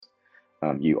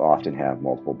you often have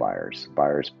multiple buyers.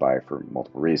 Buyers buy for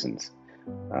multiple reasons.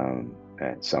 And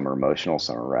some are emotional,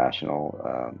 some are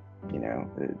rational.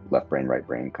 The left brain, right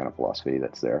brain kind of philosophy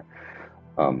that's there.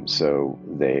 So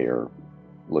they are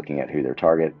looking at who their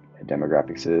target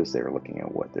demographics is. They're looking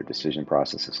at what their decision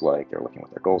process is like. They're looking at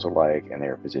what their goals are like, and they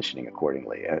are positioning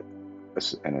accordingly,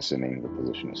 and assuming the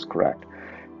position is correct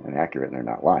and accurate, and they're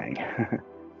not lying.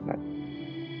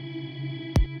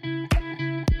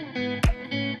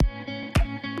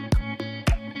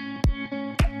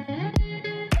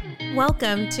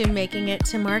 Welcome to Making It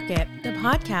to Market, the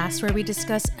podcast where we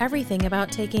discuss everything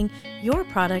about taking your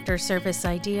product or service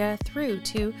idea through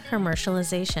to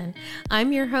commercialization.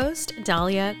 I'm your host,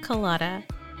 Dalia Collada.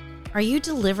 Are you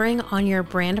delivering on your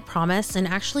brand promise and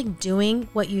actually doing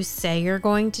what you say you're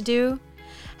going to do?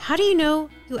 How do you know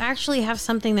you actually have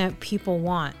something that people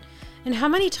want? And how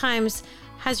many times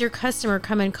has your customer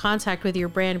come in contact with your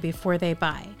brand before they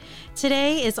buy?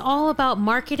 Today is all about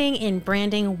marketing and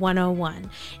branding 101.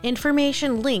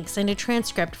 Information, links, and a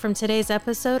transcript from today's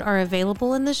episode are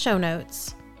available in the show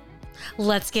notes.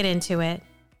 Let's get into it.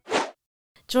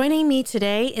 Joining me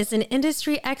today is an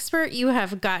industry expert you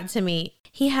have got to meet.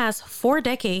 He has 4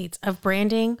 decades of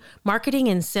branding, marketing,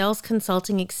 and sales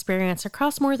consulting experience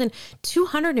across more than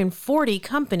 240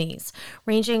 companies,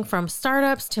 ranging from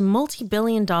startups to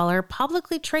multi-billion-dollar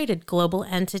publicly traded global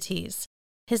entities.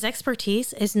 His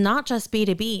expertise is not just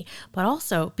B2B, but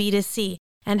also B2C,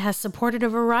 and has supported a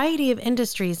variety of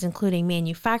industries, including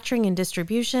manufacturing and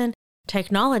distribution,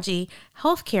 technology,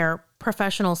 healthcare,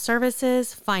 professional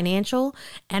services, financial,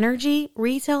 energy,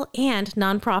 retail, and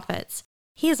nonprofits.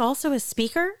 He is also a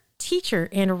speaker, teacher,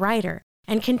 and writer,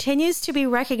 and continues to be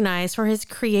recognized for his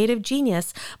creative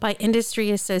genius by industry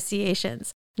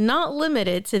associations, not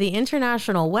limited to the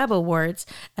International Web Awards,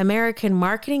 American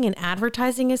Marketing and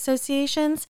Advertising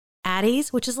Associations,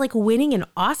 Addies, which is like winning an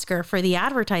Oscar for the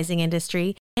advertising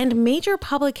industry, and major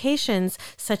publications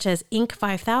such as Inc.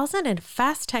 5000 and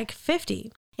Fast Tech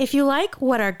 50. If you like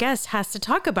what our guest has to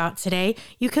talk about today,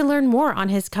 you can learn more on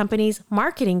his company's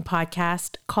marketing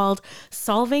podcast called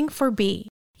Solving for B.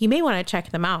 You may want to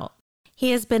check them out.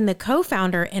 He has been the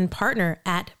co-founder and partner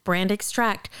at Brand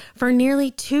Extract for nearly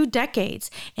 2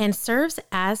 decades and serves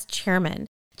as chairman.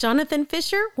 Jonathan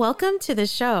Fisher, welcome to the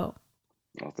show.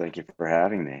 Well, thank you for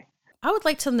having me. I would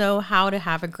like to know how to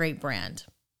have a great brand.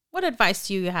 What advice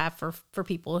do you have for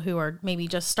people who are maybe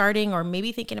just starting or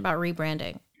maybe thinking about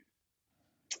rebranding?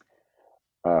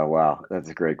 Wow, that's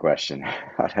a great question.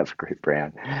 How to have a great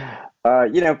brand.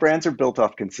 Brands are built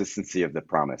off consistency of the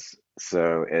promise.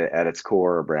 So at its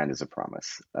core, a brand is a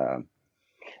promise.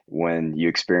 When you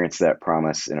experience that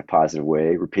promise in a positive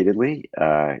way repeatedly,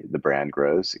 the brand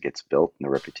grows, it gets built, and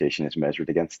the reputation is measured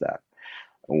against that.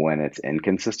 When it's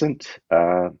inconsistent,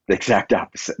 the exact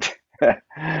opposite.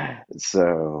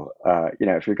 So,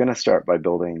 if you're going to start by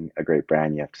building a great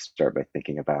brand, you have to start by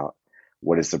thinking about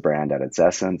what is the brand at its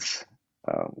essence.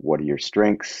 What are your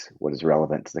strengths? What is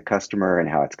relevant to the customer and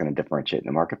how it's going to differentiate in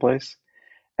the marketplace?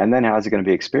 And then how is it going to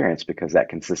be experienced? Because that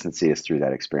consistency is through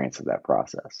that experience of that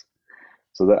process.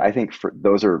 So that I think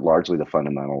those are largely the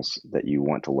fundamentals that you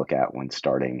want to look at when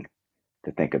starting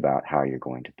to think about how you're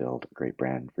going to build a great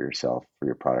brand for yourself, for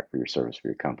your product, for your service, for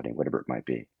your company, whatever it might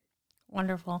be.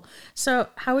 Wonderful. So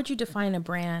how would you define a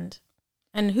brand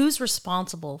and who's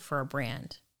responsible for a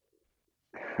brand?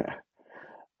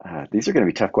 These are going to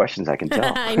be tough questions, I can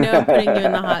tell. I know, I'm putting you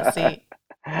in the hot seat.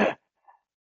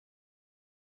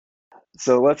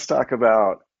 So let's talk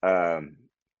about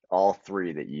all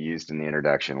 3 that you used in the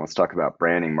introduction. Let's talk about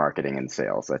branding, marketing, and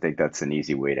sales. I think that's an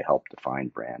easy way to help define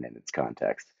brand in its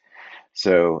context.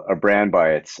 So a brand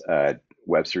by its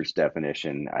Webster's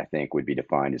definition, I think, would be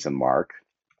defined as a mark.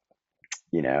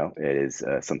 It is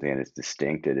something that is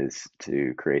distinct. It is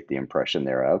to create the impression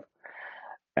thereof.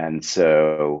 And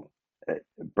so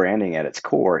branding at its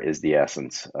core is the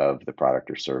essence of the product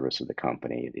or service of the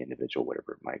company, the individual,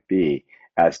 whatever it might be,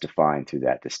 as defined through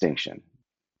that distinction,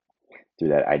 through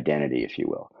that identity, if you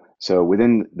will. So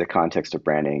within the context of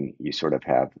branding, you sort of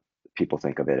have people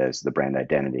think of it as the brand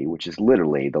identity, which is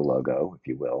literally the logo, if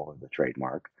you will, or the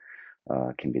trademark.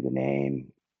 It can be the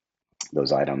name,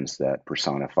 those items that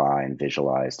personify and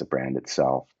visualize the brand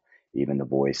itself, even the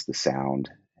voice, the sound.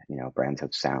 Brands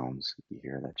have sounds. You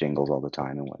hear the jingles all the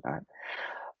time and whatnot.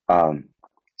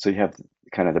 So you have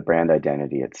kind of the brand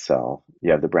identity itself.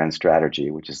 You have the brand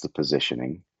strategy, which is the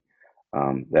positioning.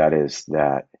 That is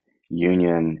that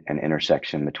union and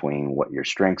intersection between what your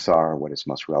strengths are, what is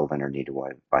most relevant or needed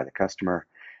by the customer,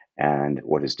 and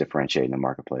what is differentiating the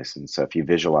marketplace. And so if you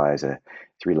visualize a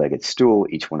 3-legged stool,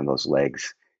 each one of those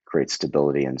legs creates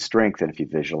stability and strength. And if you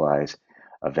visualize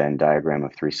a Venn diagram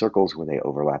of three circles where they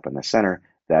overlap in the center,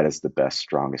 that is the best,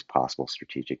 strongest possible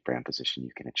strategic brand position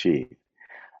you can achieve.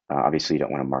 Obviously, you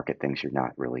don't want to market things you're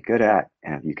not really good at,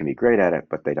 and you can be great at it,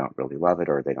 but they don't really love it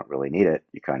or they don't really need it.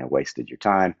 You kind of wasted your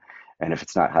time. And if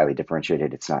it's not highly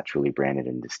differentiated, it's not truly branded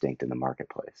and distinct in the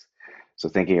marketplace. So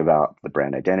thinking about the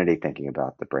brand identity, thinking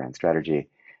about the brand strategy,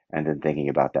 and then thinking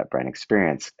about that brand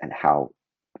experience and how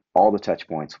all the touch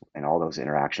points and all those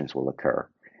interactions will occur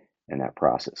in that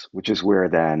process, which is where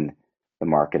then the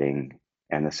marketing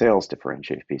and the sales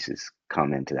differentiated pieces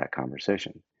come into that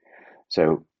conversation.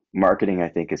 So marketing, I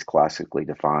think, is classically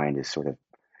defined as sort of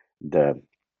the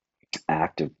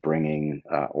act of bringing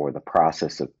or the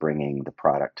process of bringing the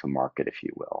product to market, if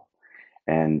you will.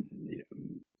 And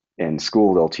in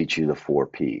school, they'll teach you the four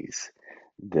P's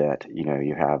that,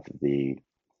 you have the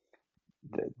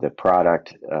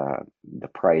product, the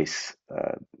price,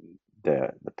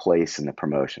 the place, and the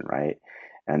promotion, right?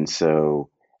 And so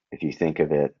if you think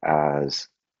of it as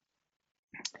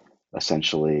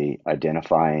essentially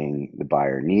identifying the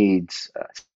buyer needs,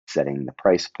 setting the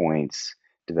price points,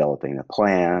 developing the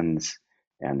plans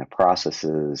and the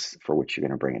processes for which you're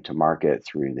going to bring it to market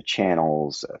through the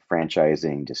channels,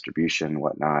 franchising, distribution,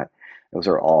 whatnot. Those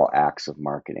are all acts of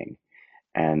marketing,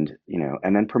 and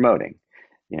then promoting.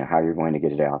 How you're going to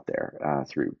get it out there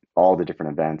through all the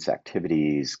different events,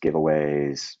 activities,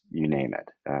 giveaways, you name it.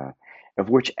 Of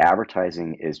which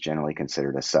advertising is generally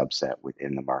considered a subset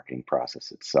within the marketing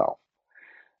process itself.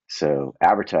 So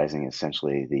advertising is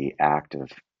essentially the act of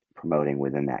promoting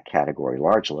within that category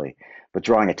largely, but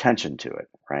drawing attention to it,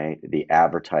 right? The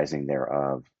advertising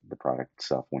thereof, the product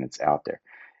itself when it's out there,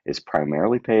 is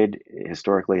primarily paid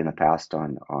historically in the past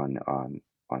on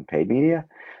paid media.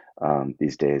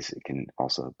 These days, it can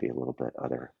also be a little bit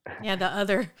other. Yeah,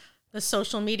 the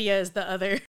social media is the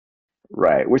other.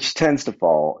 Right, which tends to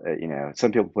fall,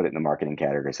 some people put it in the marketing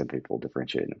category, some people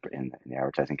differentiate in the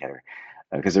advertising category,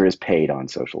 because there is paid on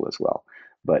social as well.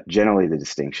 But generally, the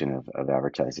distinction of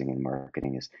advertising and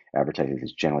marketing is advertising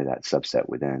is generally that subset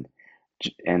within,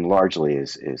 and largely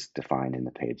is defined in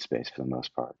the paid space for the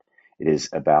most part. It is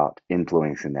about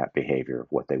influencing that behavior of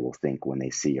what they will think when they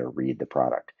see or read the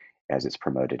product as it's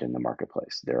promoted in the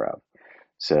marketplace thereof.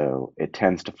 So it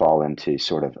tends to fall into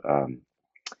sort of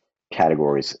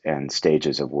categories and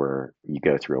stages of where you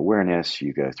go through awareness,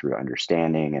 you go through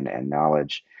understanding and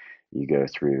knowledge, you go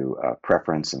through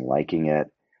preference and liking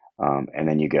it, and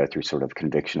then you go through sort of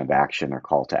conviction of action or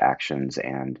call to actions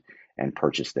and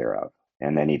purchase thereof,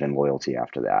 and then even loyalty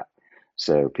after that.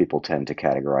 So people tend to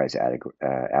categorize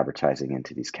advertising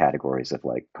into these categories of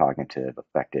like cognitive,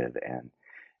 affective, and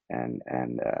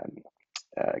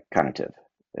cognitive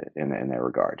in that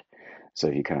regard. So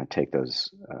if you kind of take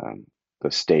those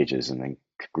stages and then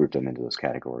group them into those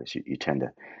categories, you tend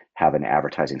to have an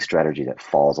advertising strategy that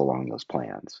falls along those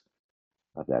plans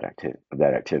of that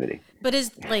activity. But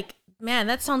is like, man,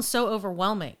 that sounds so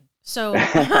overwhelming. So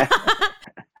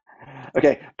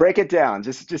Okay, break it down.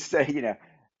 Just say,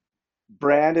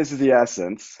 brand is the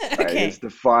essence, right? Is okay.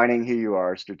 defining who you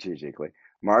are strategically.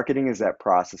 Marketing is that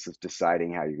process of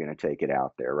deciding how you're going to take it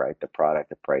out there, right? The product,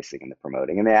 the pricing, and the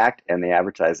promoting, and the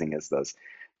advertising is those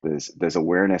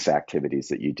awareness activities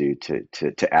that you do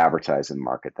to advertise and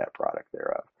market that product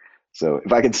thereof. So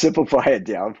if I can simplify it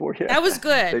down for you, That was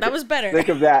good. think That was better. think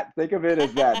of it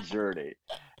as that journey.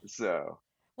 So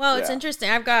Well, it's yeah. interesting.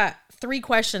 I've got three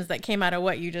questions that came out of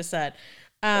what you just said.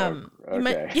 Oh,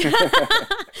 okay.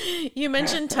 You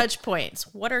mentioned touch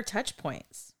points. What are touch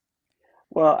points?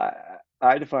 Well,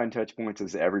 I define touch points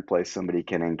as every place somebody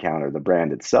can encounter the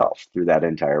brand itself through that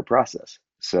entire process.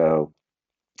 So,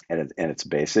 and its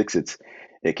basics,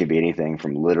 it can be anything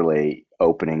from literally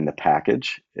opening the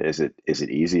package. Is it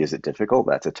easy? Is it difficult?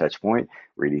 That's a touch point.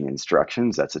 Reading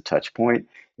instructions, that's a touch point.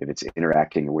 If it's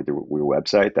interacting with your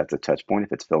website, that's a touch point.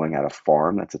 If it's filling out a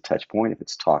form, that's a touch point. If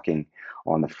it's talking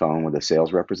on the phone with a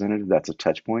sales representative, that's a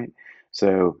touch point.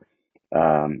 So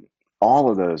um,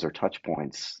 all of those are touch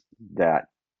points that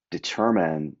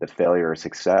determine the failure or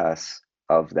success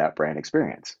of that brand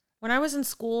experience. When I was in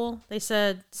school, they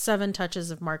said 7 touches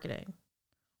of marketing.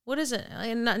 What is it?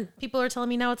 And people are telling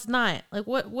me now it's not. Like,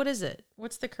 what is it?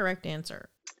 What's the correct answer?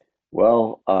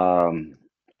 Well,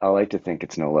 I like to think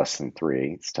it's no less than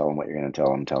three. It's tell them what you're going to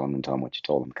tell them, and tell them what you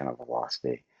told them kind of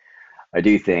philosophy. I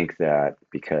do think that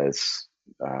because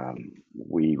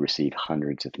we receive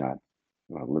hundreds, if not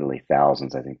literally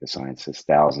thousands, I think the science says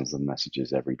thousands of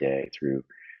messages every day through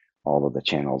all of the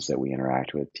channels that we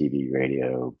interact with, TV,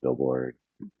 radio, billboard,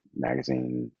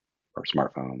 magazine, or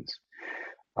smartphones,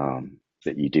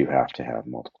 that you do have to have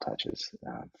multiple touches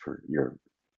for your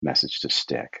message to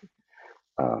stick.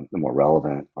 The more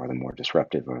relevant or the more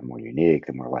disruptive or the more unique,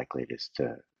 the more likely it is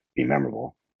to be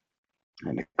memorable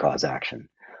and to cause action.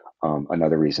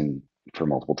 Another reason for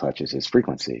multiple touches is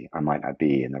frequency. I might not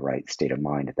be in the right state of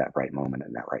mind at that right moment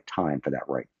and that right time for that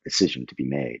right decision to be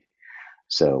made.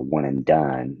 So one and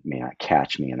done may not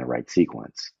catch me in the right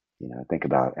sequence. Think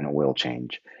about an oil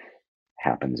change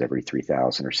happens every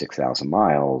 3,000 or 6,000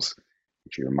 miles.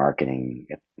 If you're marketing,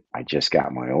 if I just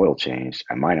got my oil changed,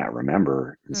 I might not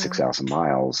remember in Mm-hmm. 6,000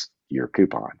 miles your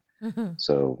coupon. Mm-hmm.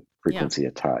 So Yeah. frequency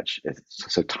of touch.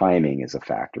 So timing is a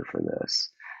factor for this.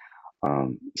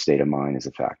 State of mind is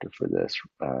a factor for this.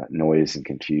 Noise and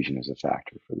confusion is a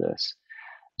factor for this.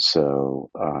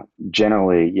 So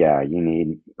generally, yeah, you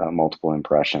need multiple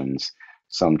impressions.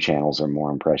 Some channels are more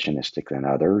impressionistic than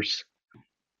others.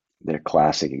 The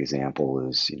classic example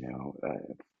is,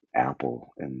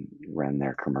 Apple and ran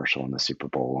their commercial in the Super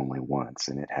Bowl only once,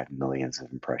 and it had millions of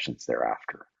impressions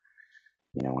thereafter.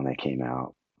 When they came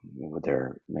out with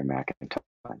their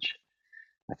Macintosh,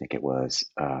 I think it was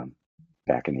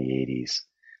back in the 80s.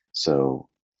 So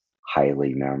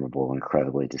highly memorable,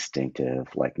 incredibly distinctive,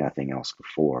 like nothing else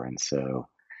before. And so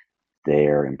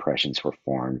their impressions were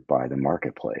formed by the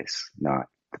marketplace, not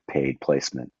the paid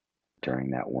placement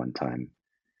during that one time,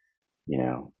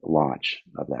 launch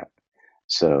of that.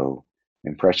 So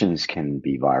impressions can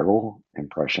be viral,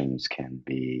 impressions can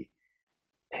be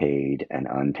paid and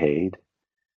unpaid,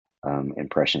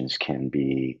 impressions can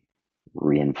be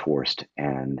reinforced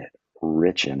and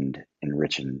enriched.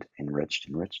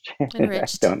 I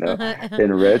Enriched. don't know,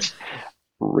 enriched,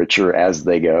 richer as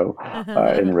they go,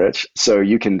 enriched. So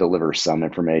you can deliver some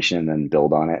information and then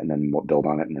build on it and then build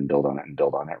on it and then build on it and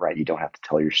build on it, right? You don't have to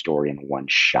tell your story in one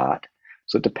shot.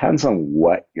 So it depends on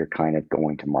what you're kind of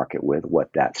going to market with,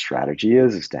 what that strategy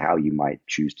is as to how you might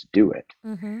choose to do it,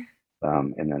 Mm-hmm.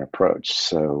 in that approach.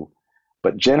 So,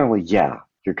 but generally, yeah,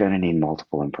 you're going to need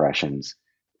multiple impressions.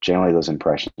 Generally, those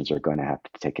impressions are going to have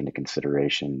to take into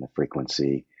consideration the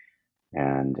frequency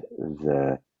and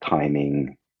the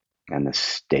timing and the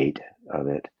state of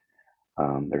it.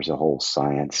 There's a whole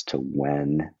science to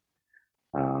when.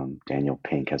 Daniel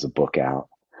Pink has a book out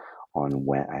on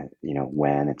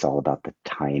when it's all about the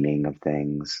timing of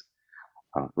things.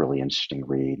 Really interesting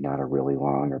read, not a really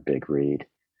long or big read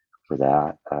for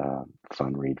that.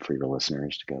 Fun read for your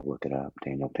listeners to go look it up.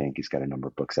 Daniel Pink, he's got a number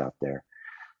of books out there.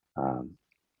 Um,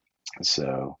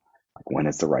 so, like when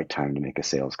is the right time to make a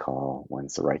sales call?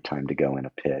 When's the right time to go in a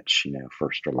pitch?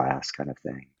 First or last kind of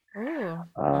thing. Ooh.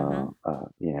 Mm-hmm. Uh,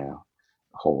 you know,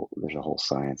 there's a whole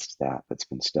science to that that's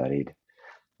been studied.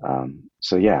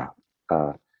 So yeah,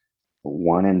 uh,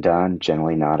 one and done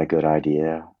generally not a good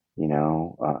idea.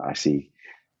 I see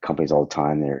companies all the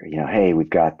time. They're hey, we've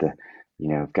got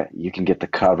you can get the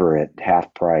cover at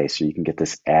half price, or you can get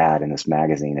this ad in this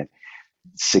magazine at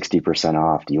 60%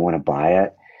 off. Do you want to buy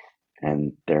it?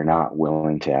 And they're not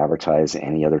willing to advertise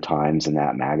any other times in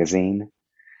that magazine.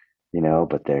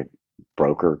 But their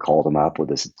broker called them up with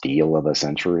this deal of a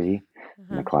century. And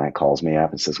the Mm-hmm. client calls me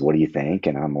up and says, "What do you think?"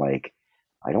 And I'm like,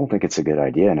 "I don't think it's a good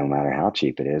idea, no matter how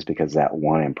cheap it is, because that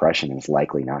one impression is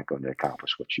likely not going to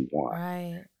accomplish what you want."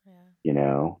 Right. Yeah. You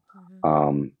know,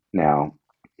 Mm-hmm. Now,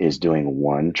 is doing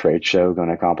one trade show going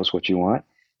to accomplish what you want?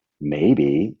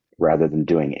 Maybe, rather than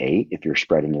doing eight, if you're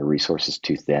spreading your resources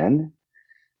too thin.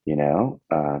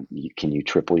 Can you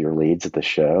triple your leads at the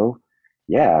show?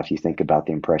 Yeah, if you think about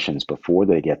the impressions before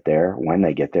they get there, when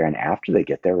they get there, and after they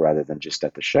get there, rather than just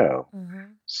at the show. Mm-hmm.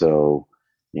 So,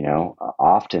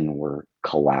 often we're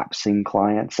collapsing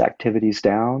clients' activities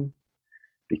down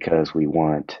because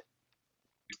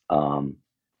um,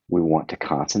 we want to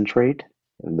concentrate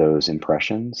those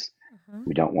impressions. Mm-hmm.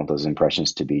 We don't want those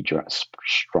impressions to be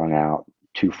strung out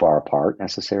too far apart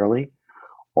necessarily,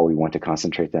 or we want to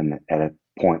concentrate them at a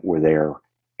point where they're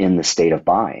in the state of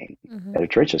buying. Mm-hmm. At a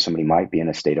trade show, somebody might be in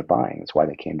a state of buying. That's why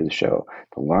they came to the show,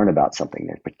 to learn about something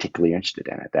they're particularly interested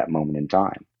in at that moment in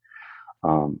time.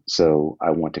 So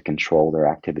I want to control their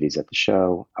activities at the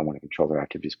show. I want to control their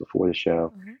activities before the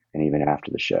show Mm-hmm. and even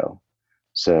after the show.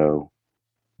 So,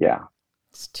 yeah.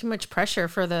 It's too much pressure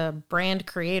for the brand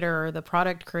creator or the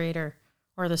product creator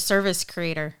or the service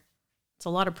creator. It's a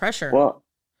lot of pressure. Well,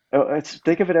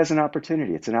 think of it as an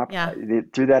opportunity. Yeah.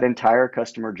 Through that entire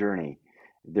customer journey,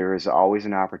 there is always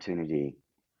an opportunity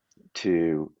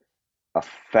to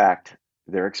affect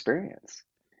their experience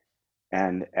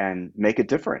and make it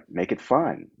different, make it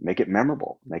fun, make it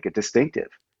memorable, make it distinctive.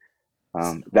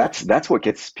 Well, That's what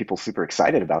gets people super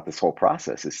excited about this whole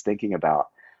process, is thinking about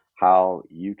how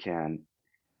you can,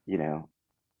 you know,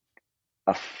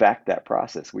 affect that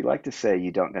process. We like to say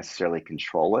you don't necessarily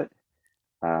control it,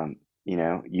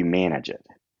 you manage it.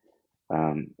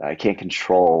 I can't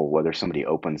control whether somebody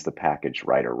opens the package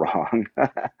right or wrong.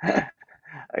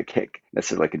 I can't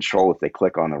necessarily control if they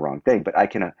click on the wrong thing, but I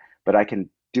can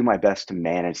do my best to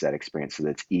manage that experience so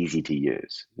that it's easy to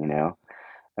use, you know?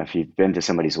 If you've been to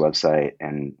somebody's website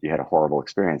and you had a horrible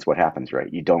experience, what happens,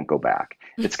 right? You don't go back.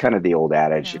 It's kind of the old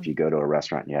adage, Yeah, if you go to a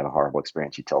restaurant and you have a horrible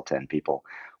experience, you tell 10 people.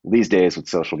 Well, these days with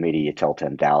social media, you tell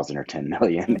 10,000 or 10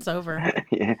 million, it's over.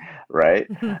 right?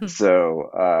 So,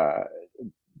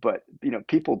 but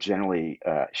people generally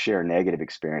share negative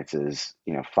experiences,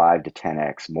 5 to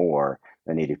 10x more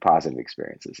than they do positive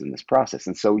experiences in this process.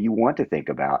 And so you want to think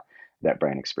about that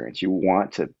brand experience. You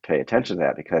want to pay attention to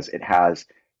that because it has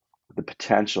the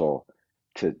potential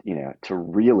to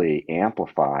really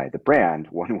amplify the brand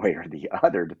one way or the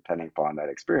other, depending upon that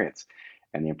experience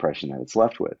and the impression that it's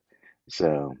left with.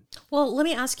 So, Well, let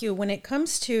me ask you, when it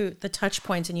comes to the touch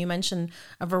points, and you mentioned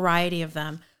a variety of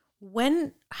them,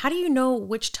 how do you know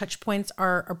which touch points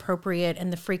are appropriate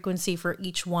and the frequency for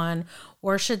each one?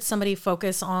 Or should somebody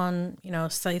focus on,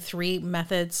 say 3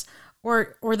 methods,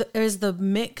 or is the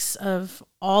mix of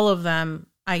all of them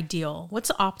ideal?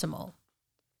 What's optimal?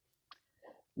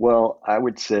 well, I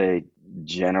would say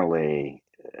generally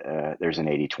there's an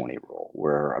 80/20 rule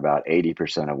where about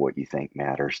 80% of what you think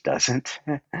matters doesn't,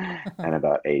 and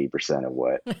about 80% of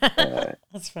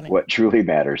That's funny. what truly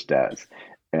matters does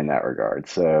in that regard.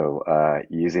 So,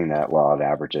 using that law of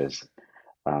averages,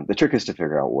 the trick is to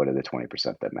figure out what are the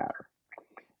 20% that matter.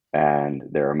 And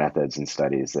there are methods and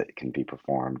studies that can be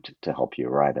performed to help you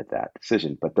arrive at that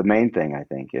decision. But the main thing, I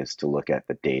think, is to look at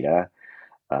the data,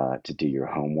 to do your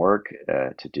homework,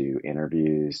 to do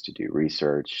interviews, to do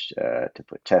research, to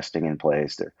put testing in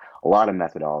place. There are a lot of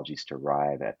methodologies to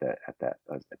arrive at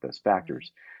those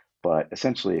factors. But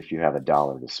essentially, if you have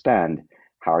 $1 to spend,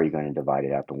 how are you going to divide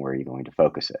it up and where are you going to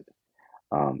focus it?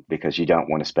 Because you don't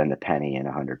want to spend a penny in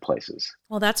 100 places.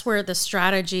 Well, that's where the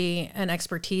strategy and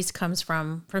expertise comes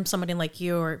from somebody like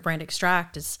you or Brand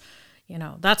Extract is,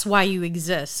 that's why you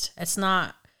exist. It's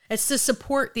to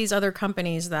support these other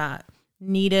companies that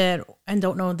need it and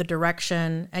don't know the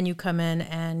direction. And you come in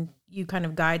and you kind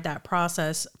of guide that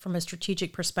process from a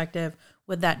strategic perspective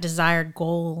with that desired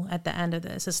goal at the end of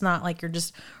this. It's not like you're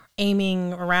just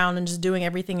aiming around and just doing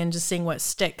everything and just seeing what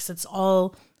sticks. It's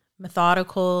all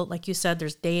methodical. Like you said,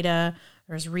 there's data,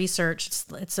 there's research.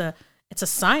 It's a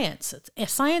science. It's a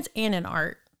science and an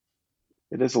art.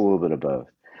 It is a little bit of both.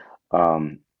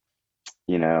 Um,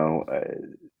 you know,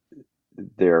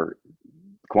 their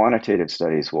quantitative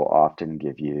studies will often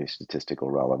give you statistical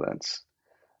relevance,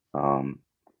 um,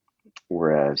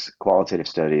 whereas qualitative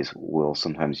studies will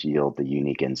sometimes yield the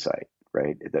unique insight,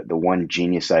 right? The one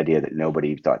genius idea that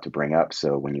nobody thought to bring up.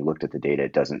 So when you looked at the data,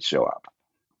 it doesn't show up.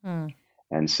 Hmm.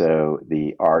 And so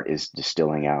the art is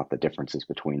distilling out the differences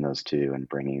between those two and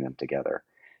bringing them together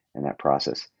in that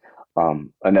process.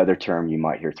 Another term you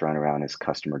might hear thrown around is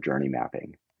customer journey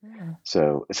mapping. Hmm.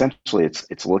 So essentially,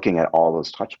 it's looking at all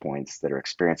those touch points that are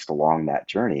experienced along that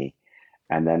journey,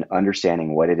 and then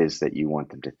understanding what it is that you want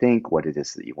them to think, what it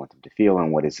is that you want them to feel,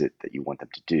 and what is it that you want them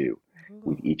to do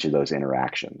with Ooh, each of those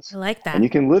interactions. I like And that.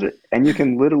 you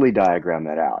can literally diagram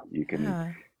that out. You can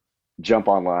Yeah. jump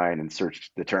online and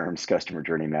search the terms customer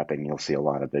journey mapping. You'll see a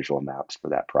lot of visual maps for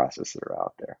that process that are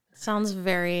out there. Sounds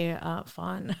very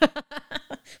fun.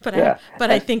 Yeah,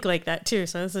 but I and think like that too,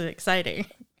 so this is exciting.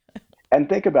 and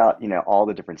think about all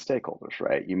the different stakeholders,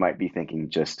 right? You might be thinking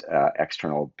just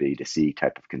external B2C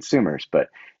type of consumers, but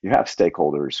you have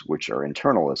stakeholders which are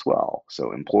internal as well.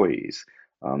 So employees,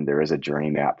 there is a journey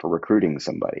map for recruiting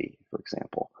somebody, for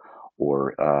example,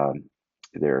 or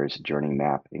there's journey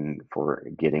mapping for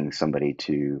getting somebody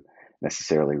to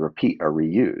necessarily repeat or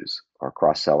reuse or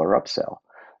cross sell or upsell.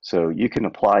 So you can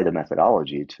apply the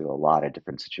methodology to a lot of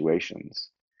different situations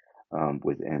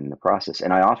within the process.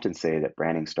 And I often say that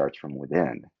branding starts from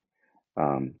within,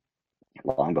 um,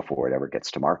 long before it ever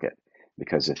gets to market.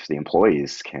 Because if the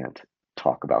employees can't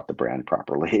talk about the brand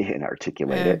properly and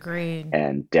articulate it Agreed.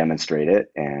 and demonstrate it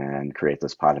and create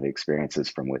those positive experiences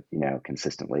from what,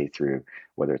 consistently through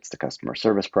whether it's the customer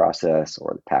service process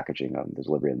or the packaging of the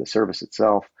delivery of the service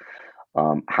itself,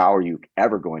 how are you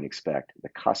ever going to expect the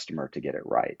customer to get it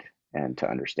right and to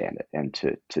understand it and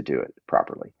to do it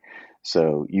properly?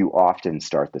 So you often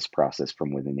start this process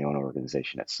from within the own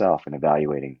organization itself and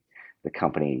evaluating the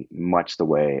company much the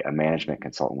way a management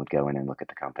consultant would go in and look at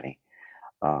the company,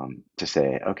 to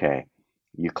say, okay,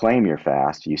 you claim you're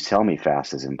fast, you tell me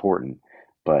fast is important,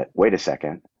 but wait a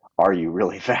second, are you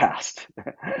really fast?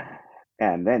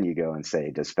 And then you go and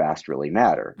say, does fast really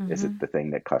matter? Is it Mm-hmm. the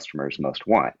thing that customers most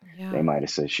want? They Yeah. might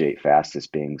associate fast as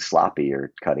being sloppy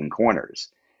or cutting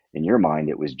corners. in your mind,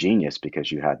 it was genius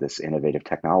because you had this innovative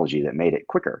technology that made it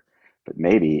quicker, but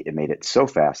maybe it made it so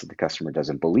fast that the customer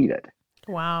doesn't believe it,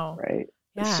 Wow. right?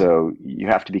 Yeah. So you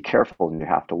have to be careful and you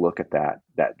have to look at that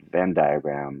Venn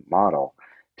diagram model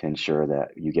to ensure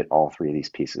that you get all three of these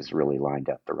pieces really lined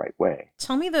up the right way.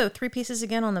 Tell me the three pieces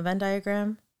again on the Venn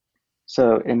diagram.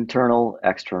 So internal,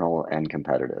 external, and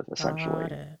competitive, Got essentially.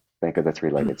 it. Think of the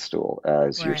three-legged stool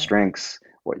as your Right. strengths,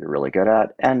 what you're really good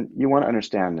at, and you want to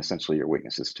understand essentially your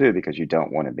weaknesses too, because you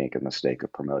don't want to make a mistake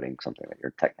of promoting something that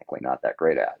you're technically not that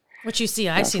great at. What you see,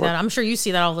 I That's see where that. I'm sure you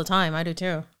see that all the time. I do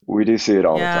too. we do see it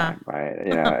all the Yeah. time,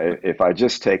 right? If I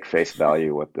just take face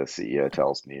value what the CEO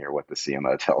tells me or what the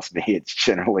CMO tells me, it's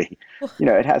generally,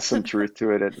 it has some truth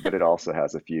to it, but it also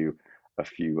has a few,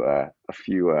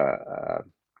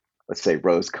 let's say,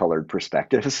 rose-colored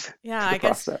perspectives Yeah, to the I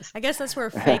guess process. I guess that's where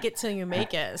fake it till you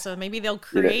make it. So maybe they'll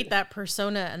You know, create that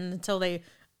persona until they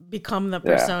become the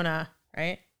yeah, persona,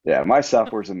 right? yeah. My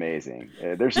software's amazing.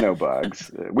 There's no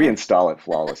bugs. We And install it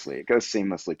flawlessly. It goes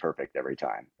seamlessly perfect every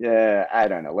time. Yeah, I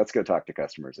don't know. Let's go talk to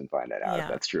customers and find that out if yeah.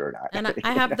 that's true or And not.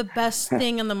 I have the best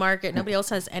thing in the market. Nobody else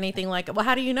has anything like it. Well,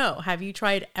 how do you know? Have you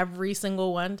tried every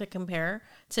single one to compare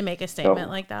to make a statement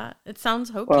Oh, like that? It sounds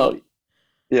well, hokey.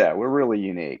 yeah, we're really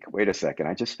unique. Wait a second.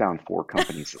 I just found four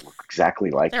companies that look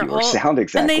exactly like They're you or all, sound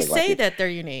and they exactly like say you. that they're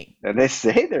unique. And they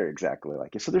say they're exactly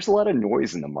like you. So there's a lot of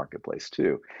noise in the marketplace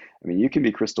too. I mean, you can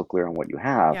be crystal clear on what you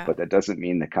have, Yeah. but that doesn't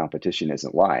mean the competition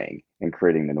isn't lying and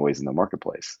creating the noise in the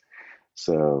marketplace.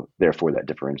 So therefore, that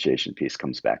differentiation piece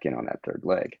comes back in on that third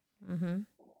leg. hmm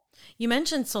You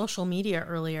mentioned social media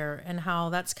earlier and how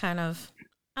that's kind of,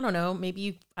 I don't know,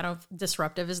 maybe I don't,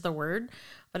 disruptive is the word,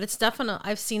 but it's definitely,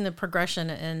 I've seen the progression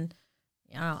in,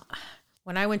 you know,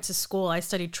 when I went to school, I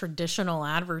studied traditional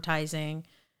advertising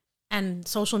and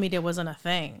social media wasn't a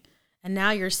thing. And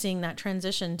now you're seeing that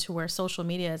transition to where social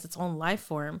media is its own life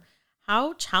form.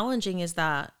 How challenging is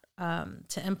that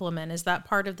to implement? Is that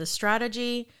part of the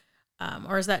strategy?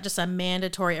 Or is that just a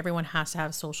mandatory, everyone has to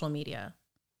have social media?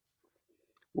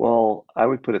 Well, I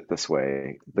would put it this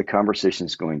way, the conversation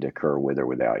is going to occur with or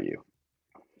without you.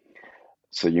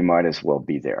 So you might as well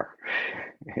be there.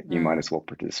 You might Mm. as well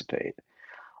participate.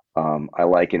 I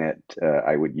liken it.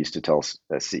 I would used to tell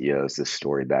CEOs this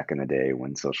story back in the day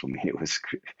when social media was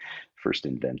first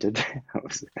invented. It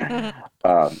was,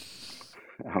 um,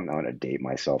 I'm not going to date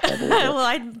myself heavily here, Well,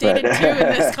 I but dated two in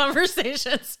this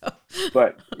conversation. So,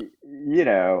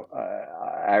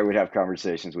 I would have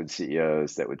conversations with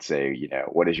CEOs that would say,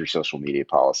 what is your social media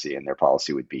policy? And their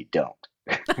policy would be don't,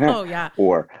 oh yeah,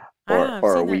 or I've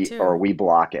seen that or too. we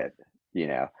block it, you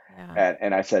know. Yeah.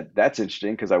 And I said, that's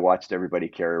interesting because I watched everybody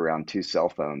carry around two cell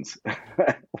phones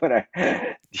when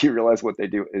do you realize what they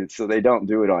do? So they don't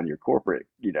do it on your corporate,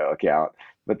 account,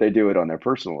 but they do it on their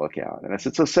personal account. And I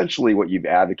said, so essentially what you've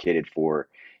advocated for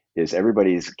is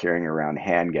everybody's carrying around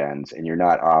handguns and you're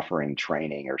not offering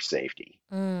training or safety.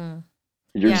 Mm,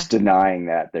 You're yeah. just denying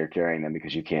that they're carrying them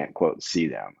because you can't, quote, see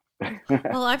them.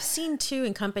 Well, I've seen too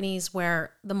in companies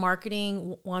where the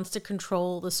marketing wants to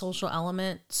control the social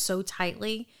element so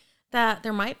tightly that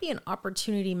there might be an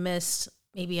opportunity missed,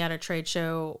 maybe at a trade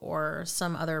show or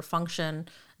some other function,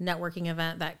 networking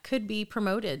event that could be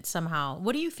promoted somehow.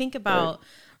 What do you think Right. about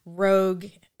rogue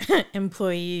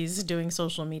employees doing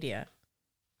social media?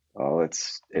 Well,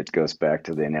 it goes back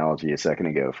to the analogy a second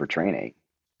ago for training.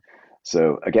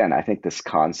 So again, I think this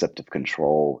concept of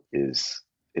control is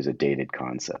a dated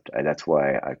concept. That's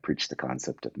why I preach the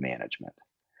concept of management.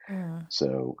 Mm,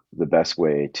 So the best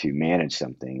way to manage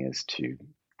something is to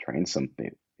train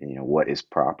something, what is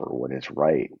proper, what is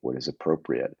right, what is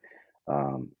appropriate.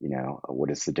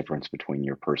 What is the difference between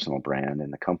your personal brand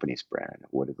and the company's brand?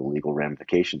 What are the legal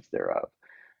ramifications thereof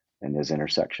and those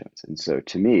intersections? And so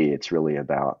to me, it's really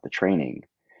about the training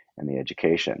and the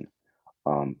education.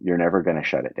 You're never going to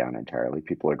shut it down entirely.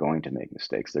 People are going to make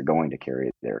mistakes. They're going to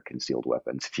carry their concealed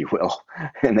weapons, if you will,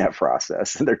 in that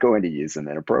process, and they're going to use them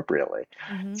inappropriately.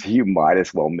 hmm So you might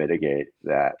as well mitigate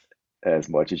that as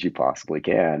much as you possibly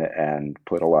can and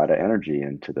put a lot of energy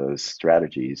into those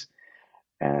strategies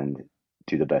and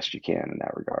do the best you can in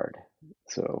that regard.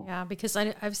 So, Yeah, because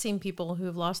I've seen people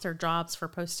who've lost their jobs for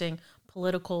posting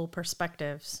political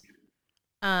perspectives,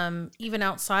 even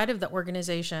outside of the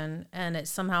organization, and it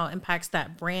somehow impacts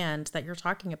that brand that you're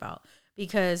talking about.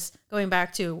 Because going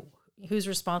back to who's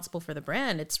responsible for the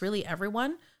brand, it's really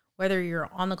everyone, whether you're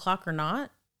on the clock or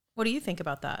not. What do you think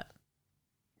about that?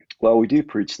 well, we do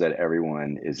preach that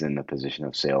everyone is in the position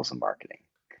of sales and marketing,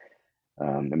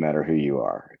 no matter who you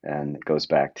are. And it goes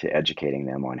back to educating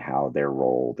them on how their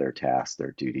role, their task,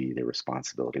 their duty, their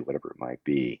responsibility, whatever it might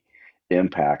be,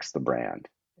 impacts the brand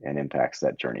and impacts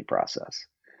that journey process.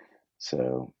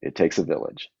 So it takes a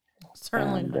village,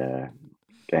 Certainly and does. uh,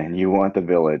 and you want the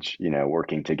village,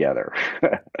 working together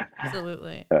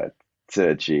Absolutely. uh, to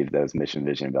achieve those mission,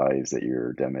 vision, values that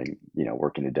you're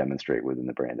working to demonstrate within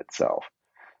the brand itself.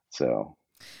 So,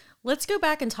 Let's go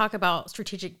back and talk about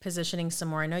strategic positioning some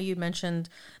more. I know you mentioned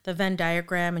the Venn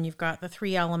diagram and you've got the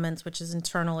three elements, which is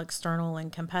internal, external,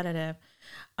 and competitive.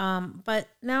 But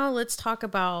now let's talk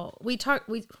about we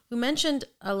mentioned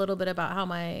a little bit about how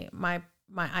my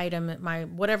item, my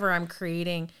whatever I'm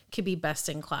creating could be best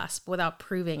in class without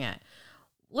proving it.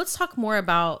 Let's talk more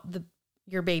about the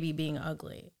your baby being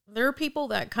ugly. There are people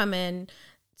that come in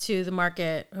to the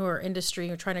market who are industry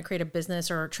who are trying to create a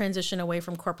business or transition away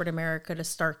from corporate America to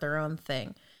start their own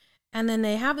thing. And then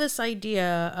they have this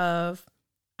idea of,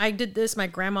 I did this, my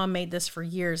grandma made this for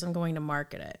years, I'm going to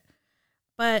market it.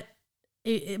 But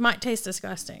it might taste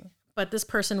disgusting, but this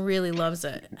person really loves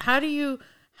it. How do you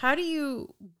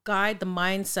guide the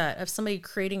mindset of somebody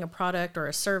creating a product or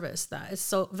a service that is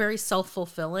so very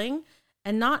self-fulfilling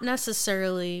and not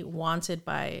necessarily wanted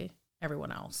by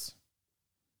everyone else?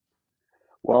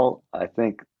 well, I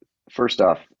think first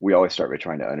off, we always start by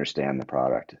trying to understand the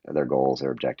product, their goals,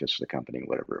 their objectives for the company,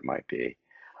 whatever it might be.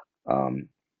 Um,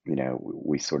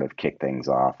 we sort of kick things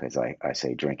off, as I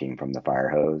say, drinking from the fire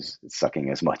hose, sucking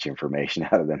as much information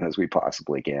out of them as we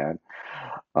possibly can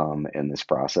in this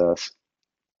process.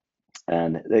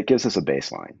 And it gives us a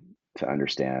baseline to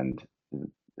understand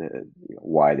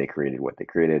why they created what they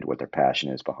created, what their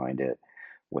passion is behind it,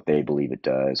 what they believe it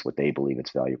does, what they believe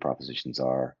its value propositions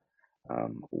are,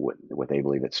 what they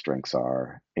believe its strengths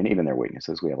are, and even their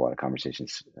weaknesses. We have a lot of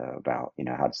conversations about,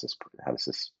 how does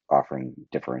this offering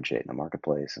differentiate in the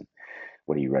marketplace, and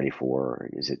what are you ready for?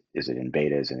 Is it in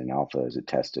beta? Is it in alpha? Is it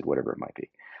tested? Whatever it might be.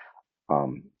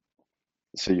 Um,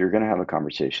 so you're going to have a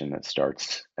conversation that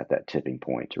starts at that tipping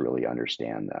point to really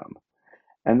understand them.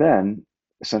 And then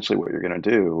essentially what you're going to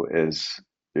do is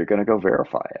you're going to go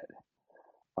verify it.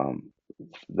 Um,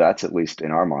 that's at least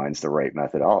in our minds the right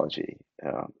methodology.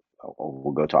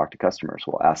 We'll go talk to customers.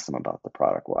 We'll ask them about the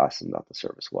product. We'll ask them about the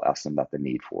service. We'll ask them about the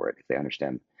need for it. If they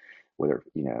understand whether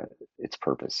its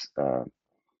purpose,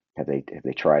 have they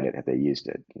tried it? Have they used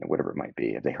it? Whatever it might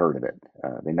be. Have they heard of it?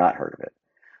 Have they not heard of it?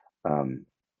 Um,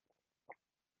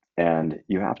 and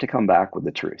you have to come back with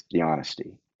the truth, the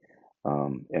honesty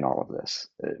in all of this,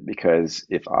 because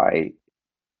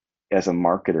as a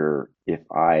marketer, if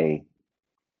I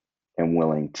am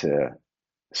willing to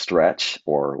stretch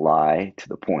or lie to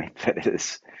the point that it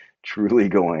is truly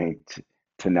going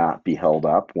to not be held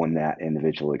up when that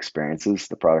individual experiences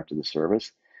the product or the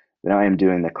service, then I am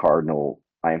committing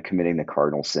the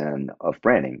cardinal sin of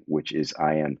branding, which is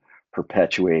I am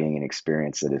perpetuating an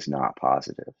experience that is not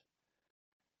positive.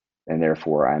 And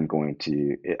therefore I am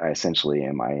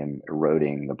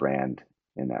eroding the brand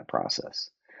in that process.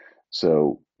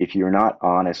 So if you're not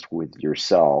honest with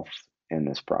yourself in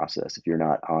this process, if you're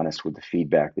not honest with the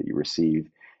feedback that you receive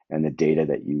and the data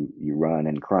that you run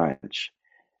and crunch,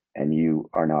 and you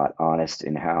are not honest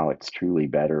in how it's truly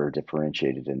better or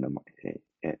differentiated in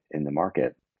the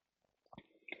market,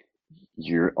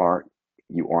 you aren't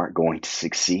you aren't going to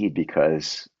succeed,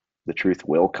 because the truth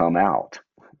will come out.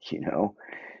 You know,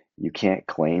 you can't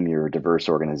claim you're a diverse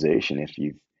organization if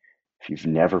you've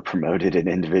never promoted an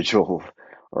individual,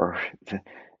 or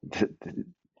th-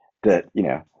 that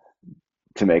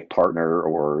to make partner,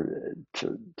 or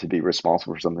to be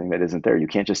responsible for something that isn't there. You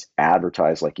can't just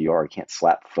advertise like you are. You can't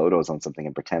slap photos on something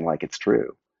and pretend like it's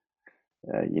true.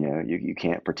 You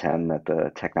can't pretend that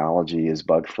the technology is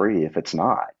bug free if it's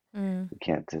not. Mm,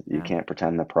 You yeah. can't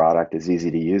pretend the product is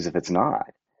easy to use if it's not.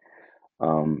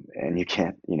 And you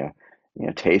can't,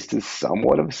 taste is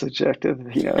somewhat of a subjective.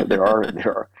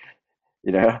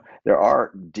 There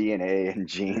are DNA and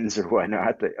genes or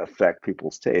whatnot that affect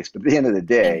people's taste. But at the end of the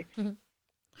And day,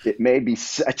 it may be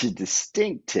such a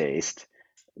distinct taste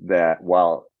that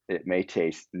while it may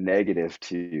taste negative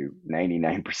to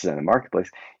 99% of the marketplace,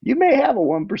 you may have a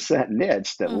 1%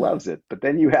 niche that mm, loves it, but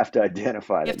then you have to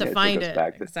identify you have that to niche. It find goes it.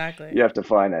 back to, Exactly. you have to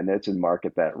find that niche and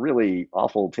market that really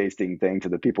awful tasting thing to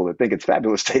the people that think it's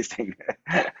fabulous tasting,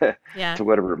 Yeah. to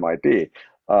whatever it might be.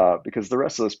 Because the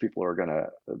rest of those people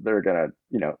they're gonna,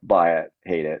 buy it,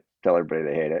 hate it, tell everybody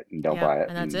they hate it, and don't Yeah. buy it,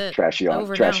 And that's and it. trash you It's on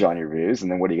over trash now. you on your reviews.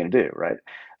 And then what are you gonna do, right?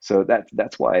 So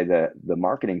that's why the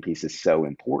marketing piece is so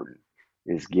important,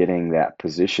 is getting that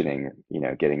positioning and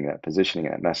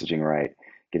that messaging right,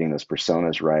 getting those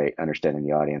personas right, understanding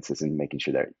the audiences, and making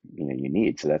sure that you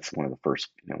need. So that's one of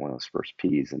those first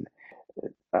P's. And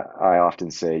I often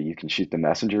say you can shoot the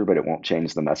messenger, but it won't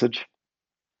change the message.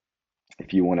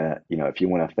 If you want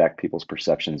to affect people's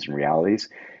perceptions and realities,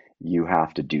 you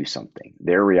have to do something.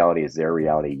 Their reality is their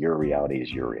reality. Your reality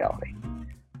is your reality.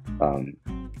 Um,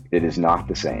 it is not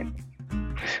the same.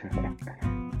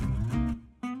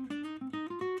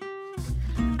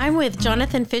 I'm with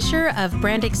Jonathan Fisher of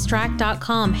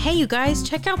brandextract.com. Hey, you guys,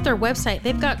 check out their website.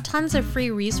 They've got tons of free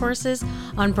resources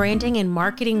on branding and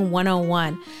marketing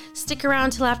 101. Stick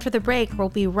around till after the break. We'll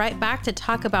be right back to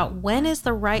talk about when is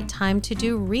the right time to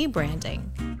do rebranding.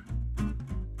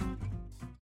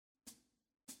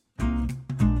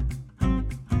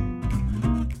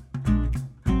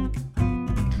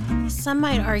 Some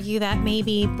might argue that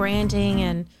maybe branding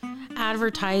and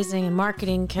advertising and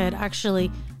marketing could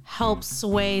actually help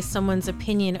sway someone's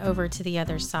opinion over to the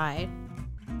other side.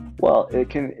 Well, it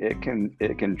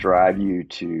can drive you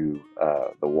to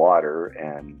the water,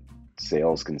 and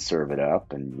sales can serve it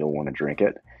up, and you'll want to drink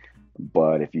it.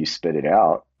 But if you spit it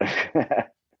out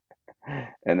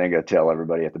and then go tell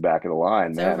everybody at the back of the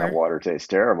line, It's man, that over. water tastes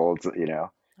terrible. It's, the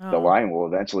Oh, line will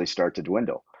eventually start to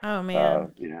dwindle.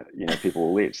 man. People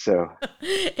will leave. So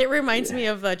It reminds yeah, me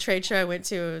of a trade show I went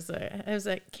to. It was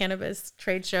a cannabis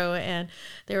trade show, and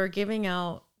they were giving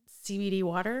out CBD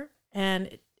water, and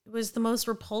it was the most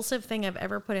repulsive thing I've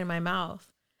ever put in my mouth.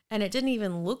 And it didn't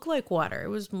even look like water. It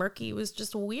was murky. It was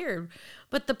just weird.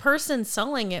 But the person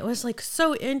selling it was like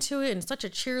so into it and such a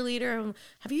cheerleader.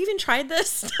 Have you even tried this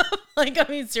stuff? Like, I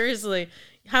mean, seriously,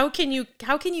 how can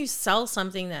you sell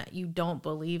something that you don't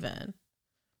believe in?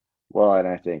 well, and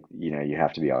I think, you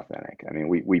have to be authentic. I mean,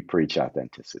 we preach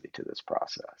authenticity to this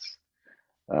process.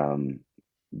 Um,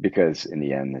 because in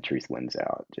the end, the truth wins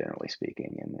out, generally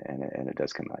speaking, and it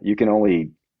does come out. You can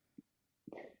only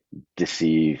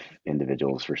deceive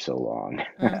individuals for so long,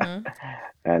 Mm-hmm.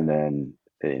 and then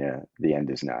the end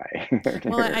is nigh,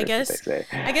 Well, I as they guess say.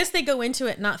 I guess they go into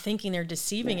it not thinking they're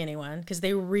deceiving anyone because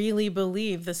they really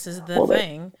believe this is the Well,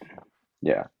 thing.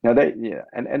 yeah, no, yeah,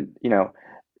 and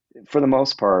for the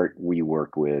most part, we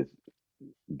work with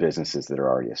businesses that are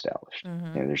already established.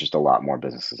 Mm-hmm. There's just a lot more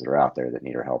businesses that are out there that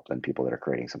need our help than people that are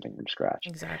creating something from scratch.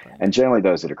 Exactly. And generally,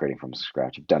 those that are creating from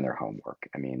scratch have done their homework.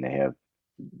 I mean, they have,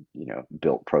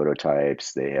 built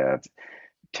prototypes. They have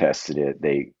tested it.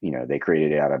 They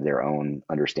created it out of their own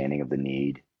understanding of the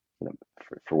need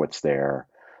for what's there.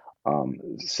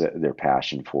 So their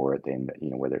passion for it. They,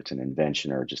 whether it's an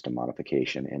invention or just a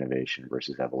modification, innovation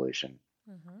versus evolution.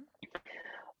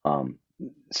 Mm-hmm. Um,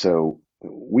 so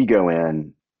we go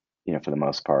in, for the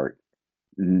most part,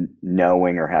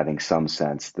 knowing or having some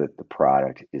sense that the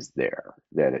product is there,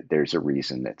 that there's a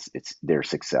reason they're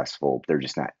successful. They're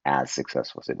just not as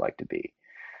successful as they'd like to be.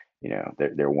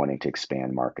 They're wanting to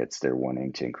expand markets. They're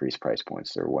wanting to increase price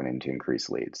points. They're wanting to increase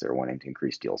leads. They're wanting to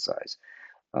increase deal size.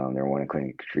 They're wanting to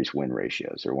increase win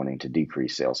ratios. They're wanting to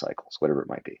decrease sales cycles, whatever it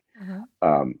might be. Mm-hmm.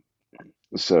 Um,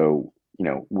 so,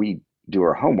 we do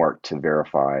our homework to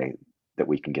verify that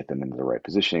we can get them into the right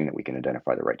positioning, that we can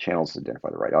identify the right channels, identify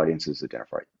the right audiences,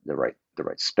 identify the right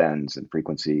spends and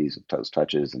frequencies of those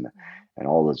touches, and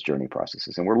all those journey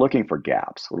processes. And we're looking for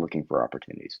gaps. We're looking for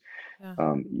opportunities. Yeah.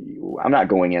 I'm not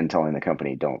going in telling the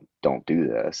company don't do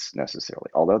this necessarily,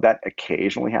 although that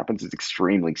occasionally happens. It's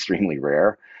extremely, extremely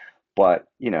rare. But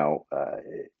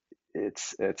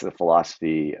it's a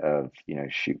philosophy of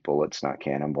shoot bullets, not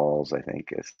cannonballs. I think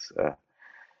is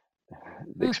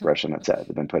the expression that's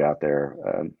been put out there,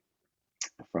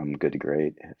 from Good to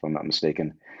Great, if I'm not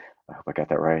mistaken. I hope I got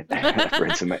that right. I've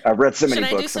read so Should many I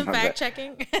do books some sometimes fact that,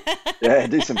 checking? yeah,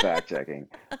 do some fact checking.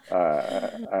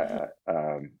 I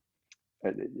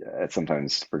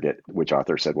sometimes forget which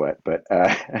author said what, but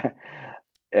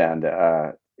and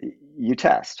you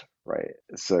test, right?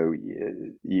 So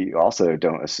you also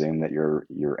don't assume that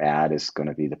your ad is going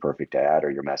to be the perfect ad, or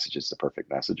your message is the perfect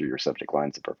message, or your subject line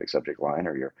is the perfect subject line,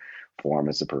 or your form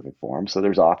is the perfect form. So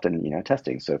there's often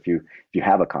testing. So if you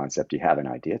have a concept, you have an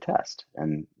idea, test,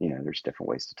 and there's different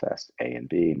ways to test: A and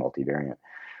B, multivariant,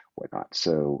 whatnot.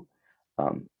 So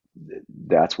um,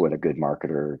 that's what a good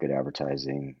marketer, good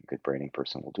advertising, good branding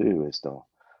person will do, is they'll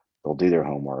do their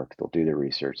homework, they'll do their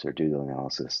research, they'll do the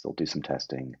analysis, they'll do some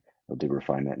testing, they'll do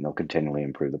refinement, and they'll continually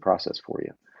improve the process for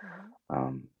you.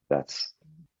 Mhm. That's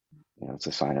it's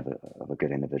a sign of a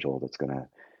good individual that's going to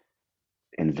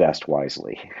invest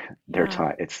wisely their Yeah.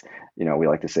 time. It's we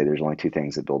like to say there's only two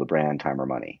things that build a brand: time or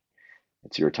money.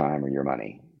 It's your time or your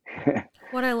money.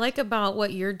 What I like about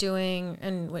what you're doing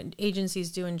and what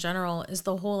agencies do in general is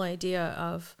the whole idea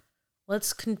of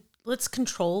let's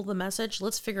control the message.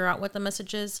 Let's figure out what the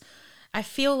message is. I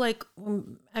feel like,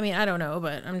 I mean, I don't know,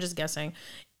 but I'm just guessing.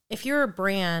 If you're a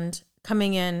brand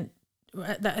coming in,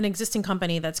 an existing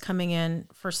company that's coming in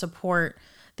for support,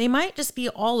 they might just be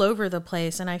all over the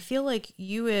place. And I feel like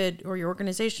you would, or your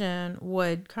organization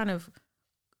would kind of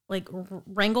like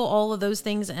wrangle all of those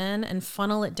things in and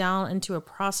funnel it down into a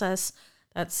process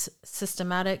that's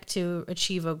systematic to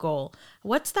achieve a goal.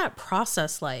 What's that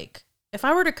process like? If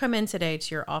I were to come in today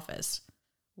to your office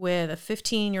with a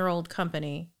 15-year-old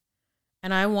company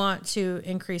and I want to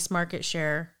increase market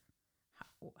share,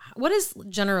 what is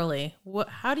generally,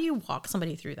 how do you walk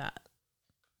somebody through that?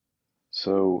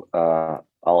 So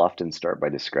I'll often start by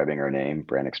describing our name,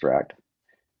 Brand Extract.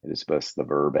 It is both the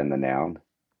verb and the noun.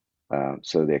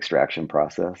 So the extraction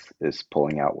process is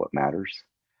pulling out what matters.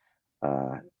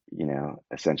 Uh,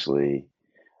 Essentially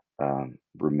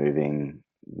removing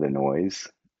the noise,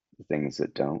 the things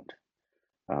that don't,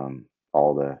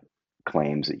 all the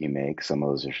claims that you make. Some of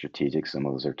those are strategic, some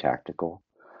of those are tactical.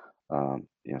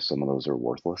 Some of those are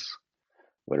worthless,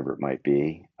 whatever it might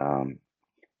be.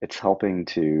 It's helping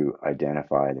to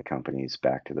identify the companies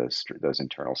back to those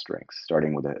internal strengths,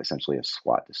 starting with essentially a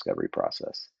SWOT discovery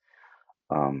process,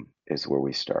 is where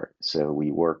we start. So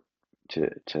we work to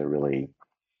really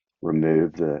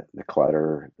remove the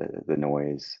clutter, the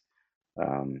noise,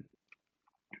 um,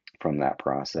 from that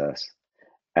process.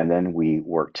 And then we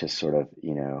work to sort of,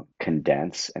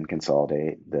 condense and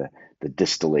consolidate the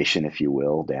distillation, if you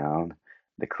will, down,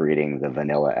 the creating the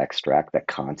vanilla extract, the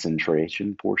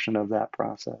concentration portion of that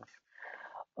process,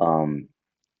 um,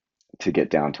 to get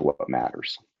down to what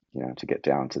matters, to get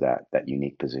down to that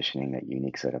unique positioning, that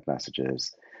unique set of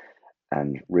messages,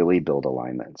 and really build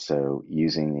alignment. So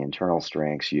using the internal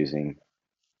strengths, using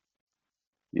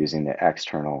the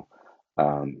external,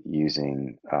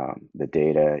 using the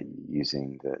data,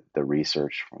 using the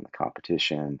research from the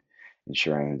competition,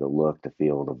 ensuring the look, the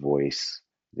feel, the voice,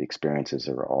 the experiences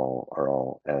are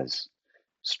all as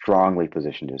strongly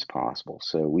positioned as possible.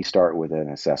 So we start with an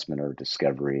assessment or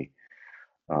discovery,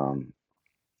 um,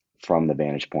 from the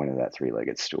vantage point of that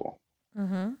three-legged stool.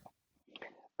 Mm-hmm.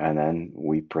 And then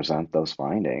we present those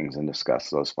findings and discuss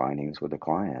those findings with the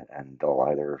client, and they'll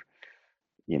either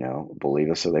believe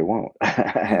us or they won't.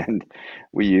 And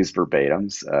we use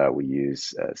verbatims. We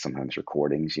use sometimes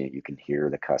recordings. You can hear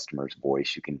the customer's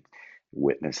voice. You can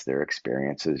witness their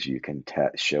experiences. You can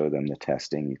show them the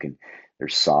testing.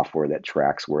 There's software that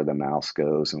tracks where the mouse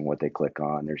goes and what they click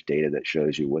on. There's data that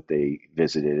shows you what they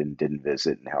visited and didn't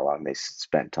visit and how long they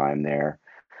spent time there.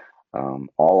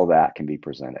 All of that can be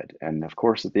presented. And of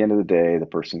course, at the end of the day, the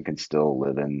person can still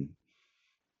live in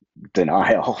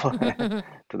denial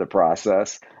to the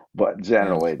process, but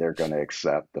generally they're going to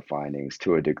accept the findings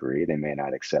to a degree. They may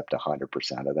not accept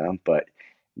 100% of them, but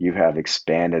you have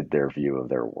expanded their view of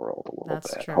their world a little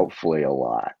That's bit, true. hopefully a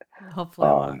lot. Hopefully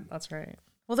a lot. That's right.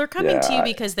 Well, they're coming to you Yeah,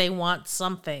 because they want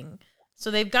something.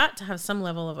 So they've got to have some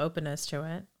level of openness to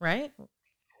it, right?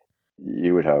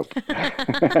 you would hope.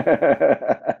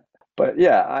 But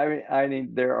yeah, I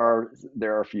mean, there are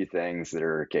a few things that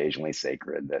are occasionally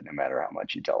sacred that no matter how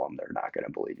much you tell them, they're not going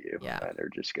to believe you. Yeah. They're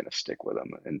just going to stick with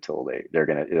them until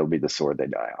it'll be the sword they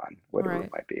die on, whatever it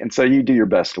Right. might be. And so you do your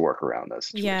best to work around those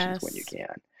situations when you Yes.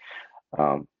 can.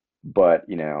 But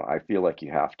I feel like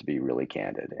you have to be really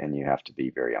candid and you have to be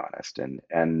very honest. And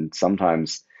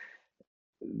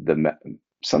the me-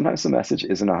 sometimes the message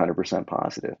isn't 100%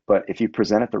 positive, but if you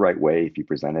present it the right way, if you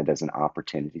present it as an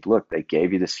opportunity, look, they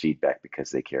gave you this feedback because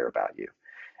they care about you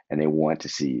and they want to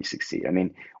see you succeed. I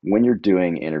mean, when you're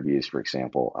doing interviews, for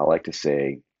example, I like to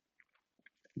say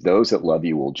those that love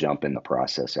you will jump in the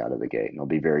process out of the gate and they'll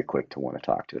be very quick to want to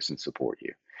talk to us and support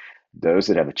you. Those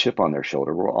that have a chip on their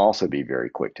shoulder will also be very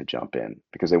quick to jump in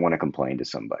because they want to complain to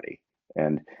somebody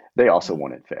and they also Mm,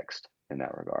 want it fixed in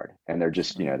that regard. And they're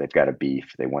just, sure. they've got a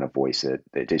beef, they want to voice it,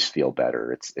 they just feel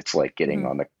better. It's like getting Mhm.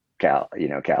 on the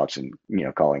couch and,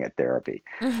 calling it therapy.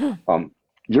 Mhm. Um,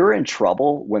 you're in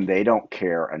trouble when they don't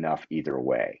care enough either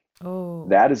way. Oh,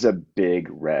 That is a big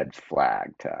red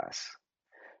flag to us.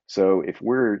 So if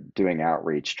we're doing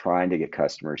outreach, trying to get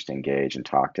customers to engage and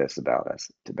talk to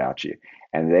about you,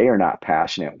 and they are not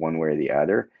passionate one way or the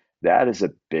other, that is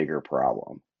a bigger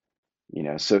problem.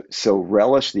 So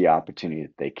relish the opportunity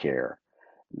that they care,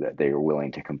 that they are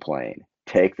willing to complain.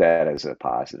 Take that as a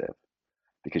positive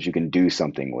because you can do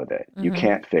something with it. You hmm.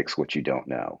 can't fix what you don't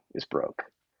know is broke,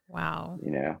 Wow.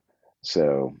 you know?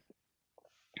 So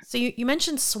So you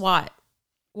mentioned SWOT.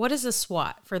 What is a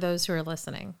SWOT for those who are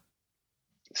listening?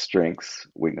 strengths,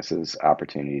 weaknesses,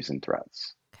 opportunities, and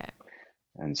threats. Okay.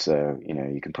 And so,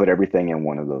 you can put everything in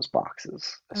one of those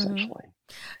boxes, Hmm. essentially.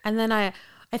 And then I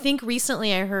think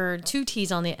recently I heard two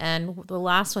T's on the end, the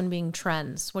last one being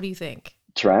trends. What do you think?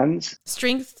 Trends.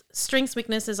 Strengths,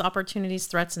 weaknesses, opportunities,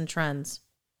 threats, and trends.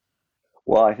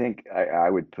 Well, I think I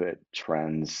would put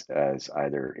trends as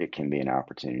either it can be an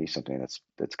opportunity, something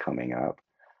that's coming up,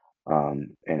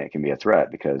 and it can be a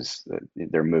threat because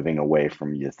they're moving away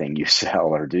from the thing you sell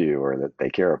or do or that they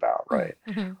care about, right?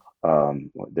 Mhm.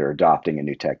 They're adopting a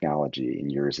new technology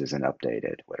and yours isn't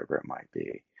updated, whatever it might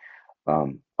be.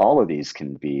 All of these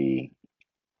can be,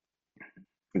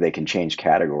 they can change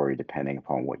category depending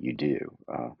upon what you do.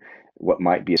 What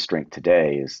might be a strength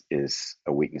today is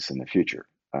a weakness in the future.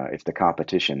 If the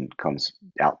competition comes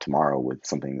out tomorrow with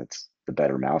something that's the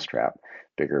better mousetrap,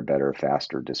 bigger, better,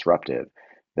 faster, disruptive,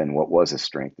 then what was a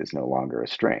strength is no longer a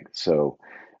strength. So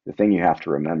the thing you have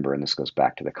to remember, and this goes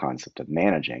back to the concept of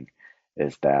managing,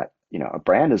 is that a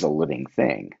brand is a living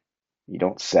thing. You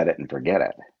don't set it and forget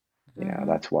it. Mhm.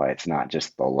 That's why it's not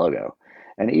just the logo.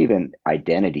 And even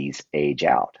identities age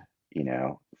out.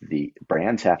 The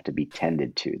brands have to be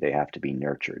tended to, they have to be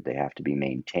nurtured, they have to be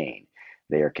maintained.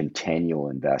 They are continual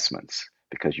investments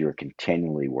because you're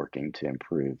continually working to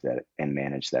improve that and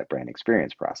manage that brand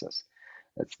experience process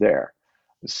that's there.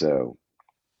 So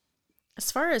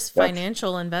As far as that's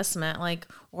financial investment, like,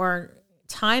 or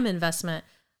time investment,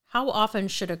 how often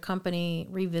should a company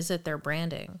revisit their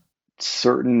branding?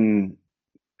 certain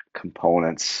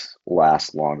components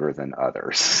last longer than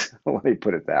others. Let me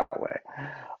put it that way.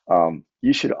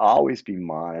 You should always be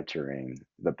monitoring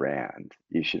the brand.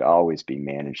 You should always be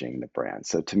managing the brand.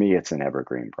 So to me, it's an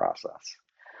evergreen process.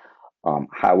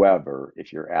 However,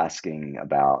 if you're asking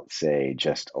about, say,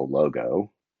 just a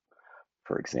logo,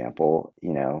 for example,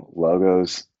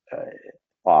 logos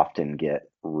often get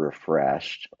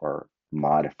refreshed or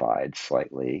modified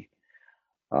slightly,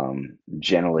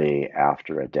 generally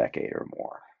after a decade or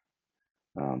more.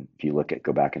 If you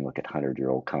go back and look at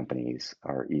 100-year-old companies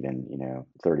or even,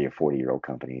 30 or 40-year-old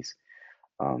companies,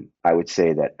 I would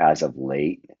say that as of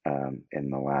late, in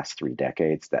the last 3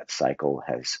 decades, that cycle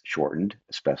has shortened,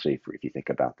 especially if you think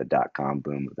about the dot-com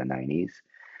boom of the 90s.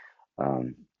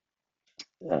 Um,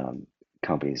 um,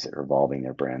 Companies are evolving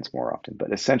their brands more often,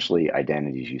 but essentially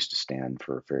identities used to stand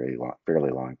for a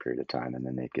fairly long period of time, and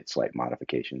then they'd get slight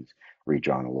modifications,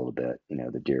 redrawn a little bit.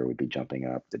 The deer would be jumping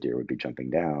up, the deer would be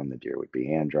jumping down, the deer would be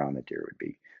hand drawn, the deer would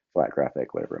be flat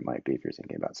graphic, whatever it might be. If you're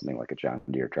thinking about something like a John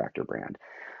Deere tractor brand,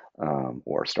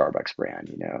 or a Starbucks brand,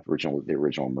 the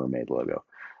original mermaid logo,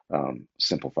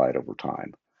 simplified over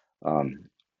time. Um,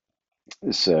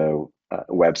 so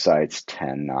websites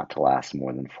tend not to last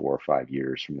more than 4 or 5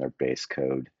 years from their base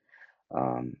code.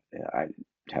 I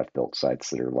have built sites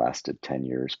that are lasted 10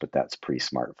 years, but that's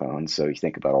pre-smartphone. So you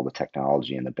think about all the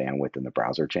technology and the bandwidth and the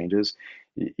browser changes.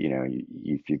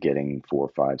 If you're getting 4,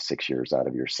 5, 6 years out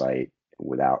of your site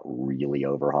without really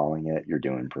overhauling it, you're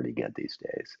doing pretty good these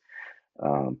days.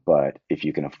 But if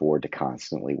you can afford to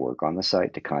constantly work on the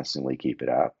site, to constantly keep it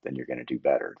up, then you're going to do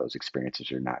better. Those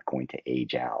experiences are not going to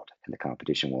age out, and the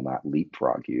competition will not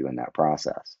leapfrog you in that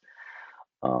process.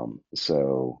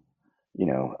 So, you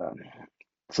know, um,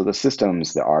 so the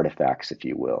systems, the artifacts, if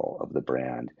you will, of the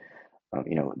brand,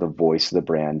 the voice of the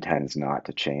brand tends not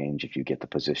to change. If you get the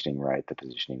positioning right, the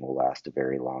positioning will last a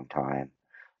very long time,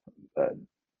 uh,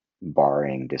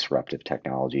 barring disruptive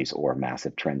technologies or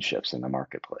massive trend shifts in the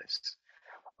marketplace.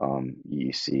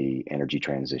 You see energy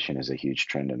transition is a huge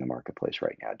trend in the marketplace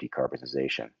right now,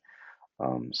 decarbonization.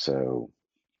 So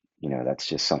that's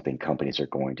just something companies are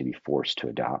going to be forced to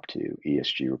adopt to.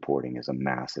 ESG reporting is a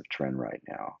massive trend right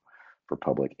now for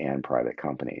public and private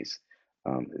companies.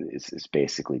 It's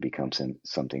basically become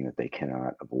something that they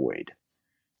cannot avoid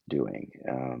doing.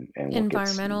 And what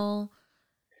gets Environmental.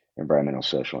 environmental,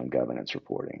 social, and governance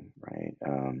reporting, right?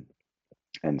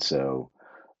 And so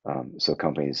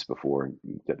companies before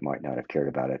that might not have cared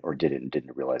about it or didn't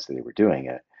realize that they were doing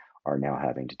it are now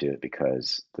having to do it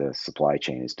because the supply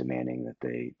chain is demanding that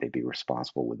they be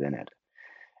responsible within it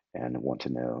and want to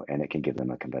know, and it can give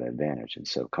them a competitive advantage. And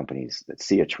so companies that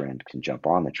see a trend can jump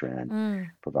on the trend, Mm,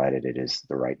 provided it is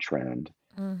the right trend,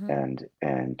 hmm.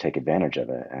 and take advantage of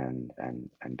it and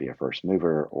be a first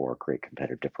mover or create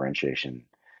competitive differentiation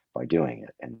by doing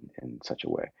it in such a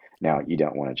way. Now, you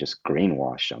don't want to just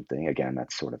greenwash something. Again,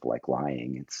 that's sort of like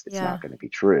lying. It's Yeah. not going to be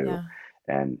true,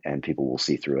 Yeah. and people will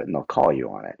see through it and they'll call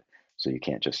you on it. So you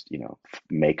can't just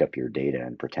make up your data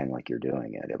and pretend like you're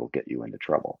doing it. It'll get you into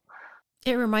trouble.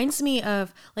 It reminds me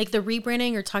of like the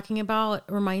rebranding you're talking about.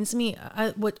 Reminds me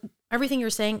what everything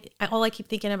you're saying. All I keep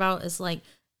thinking about is like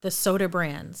the soda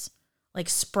brands, like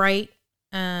Sprite.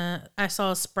 I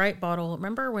saw a Sprite bottle.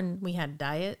 Remember when we had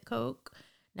Diet Coke?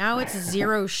 Now it's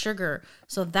zero sugar.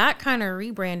 So that kind of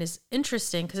rebrand is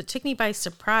interesting because it took me by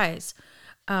surprise.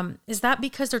 Is that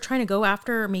because they're trying to go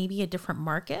after maybe a different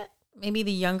market? Maybe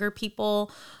the younger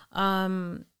people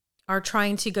um, are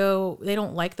trying to go, they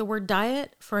don't like the word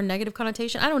diet for a negative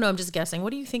connotation. I don't know. I'm just guessing.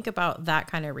 What do you think about that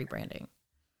kind of rebranding?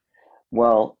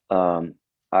 Well,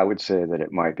 I would say that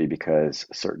it might be because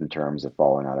certain terms have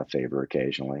fallen out of favor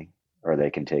occasionally, or they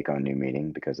can take on new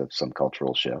meaning because of some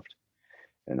cultural shift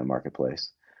in the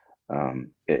marketplace.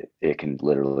 It can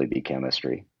literally be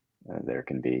chemistry. There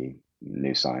can be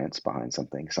new science behind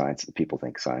something. Science, people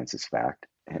think science is fact,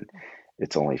 and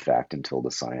it's only fact until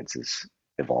the science is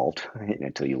evolved,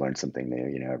 until you learn something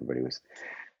new. Everybody was,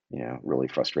 really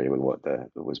frustrated with what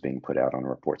was being put out on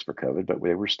reports for COVID, but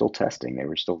they were still testing, they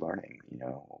were still learning.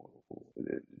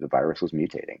 The virus was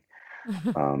mutating.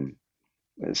 Um,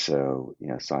 so,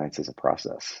 science is a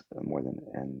process more than,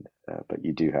 and but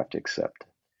you do have to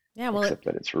Yeah, well, accept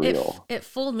that it's it real. it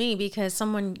fooled me because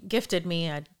someone gifted me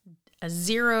a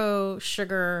zero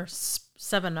sugar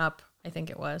 7 Up, I think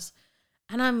it was.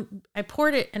 And I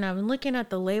poured it and I'm looking at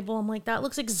the label. I'm like, that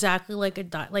looks exactly like a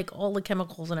diet, like all the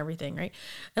chemicals and everything, right?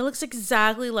 It looks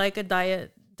exactly like a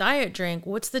diet drink.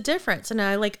 What's the difference? And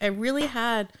I really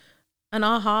had an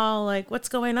aha, like what's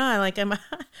going on? Like am I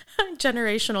a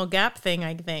generational gap thing,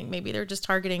 I think. Maybe they're just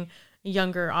targeting a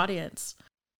younger audience.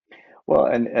 Well,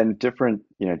 and different,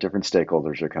 different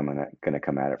stakeholders are going to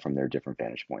come at it from their different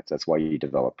vantage points. That's why you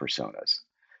develop personas.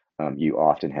 You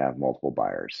often have multiple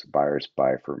buyers. Buyers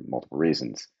buy for multiple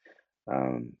reasons.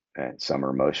 And some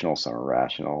are emotional, some are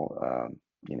rational.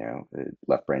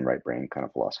 Left brain, right brain kind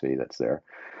of philosophy that's there.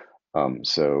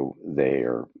 So they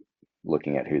are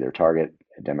looking at who their target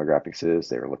demographics is.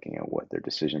 They're looking at what their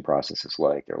decision process is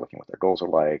like. They're looking at what their goals are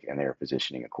like, and they are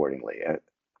positioning accordingly,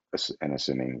 and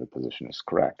assuming the position is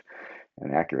correct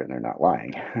and accurate, and they're not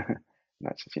lying,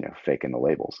 not just faking the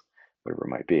labels, whatever it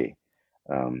might be.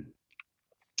 Um,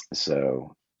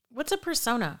 so What's a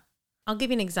persona? I'll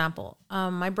give you an example.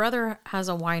 My brother has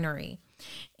a winery,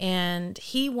 and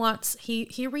he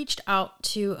reached out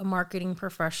to a marketing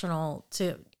professional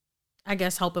to, I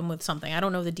guess, help him with something. I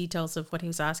don't know the details of what he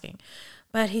was asking,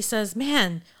 but he says,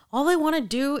 "Man, all I want to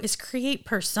do is create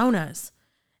personas."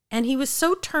 And he was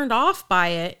so turned off by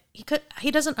it.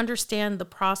 He doesn't understand the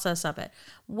process of it.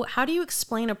 How do you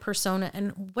explain a persona,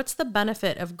 and what's the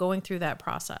benefit of going through that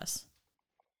process?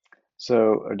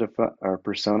 our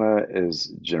persona is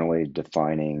generally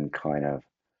defining kind of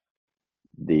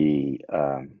the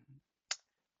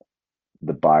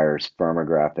the buyer's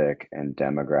firmographic and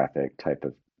demographic type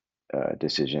of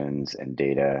decisions and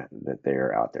data that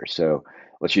they're out there. So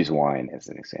let's use wine as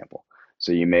an example.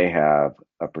 So you may have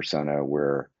a persona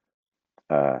where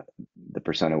uh, the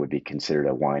persona would be considered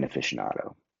a wine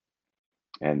aficionado,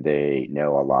 and they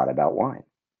know a lot about wine.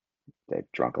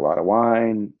 They've drunk a lot of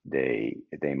wine. They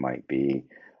might be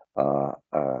uh,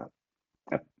 uh,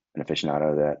 an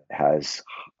aficionado that has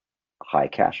high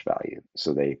cash value,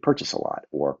 so they purchase a lot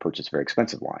or purchase very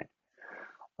expensive wine.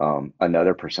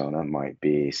 Another persona might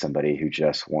be somebody who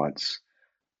just wants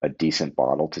a decent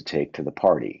bottle to take to the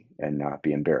party and not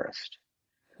be embarrassed.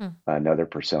 Hmm. Another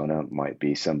persona might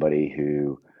be somebody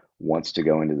who wants to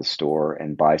go into the store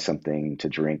and buy something to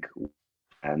drink with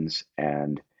friends,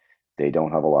 and they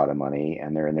don't have a lot of money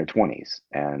and they're in their 20s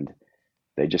and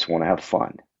they just want to have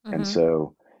fun. And Mm-hmm.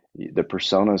 so the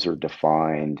personas are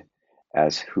defined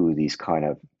as who these kind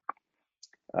of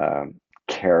um,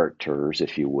 characters,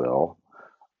 if you will,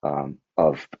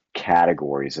 of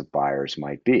categories of buyers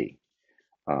might be.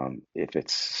 If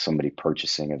it's somebody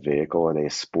purchasing a vehicle, are they a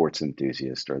sports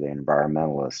enthusiast? Are they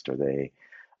environmentalist? Are they,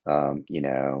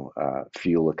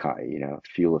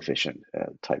 fuel efficient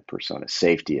type personas,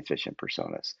 safety efficient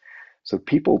personas? So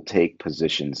people take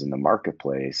positions in the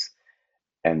marketplace,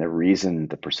 and the reason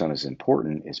the persona is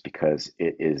important is because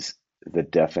it is the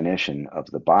definition of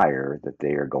the buyer that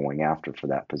they are going after for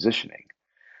that positioning.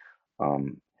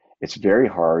 Um, it's very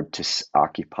hard to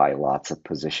occupy lots of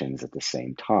positions at the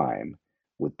same time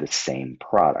with the same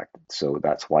product. So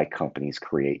that's why companies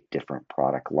create different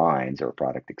product lines or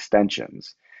product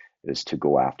extensions, is to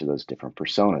go after those different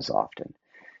personas often.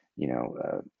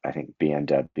 I think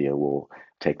BMW will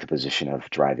take the position of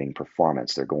driving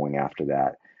performance. They're going after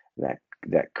that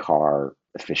that car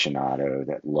aficionado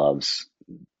that loves,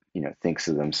 thinks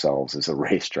of themselves as a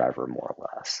race driver more or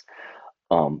less.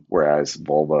 Whereas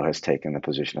Volvo has taken the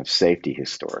position of safety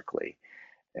historically,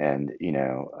 and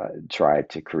tried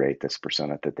to create this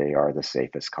persona that they are the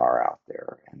safest car out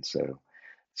there. And so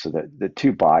the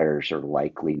two buyers are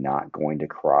likely not going to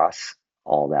cross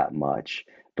all that much,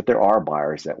 but there are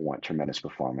buyers that want tremendous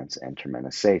performance and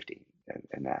tremendous safety,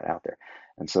 and that out there.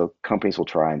 And so companies will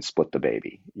try and split the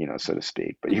baby, so to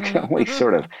speak, but Mm-hmm.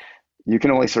 you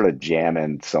can only sort of jam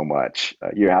in so much.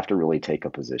 You have to really take a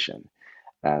position.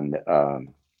 And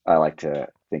I like to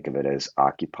think of it as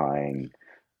occupying,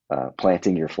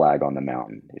 planting your flag on the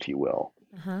mountain, if you will.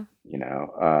 Uh-huh. You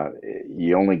know,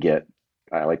 you only get,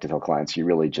 I like to tell clients, you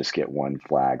really just get one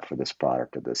flag for this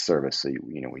product or this service. So,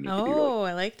 we need to be really, Oh,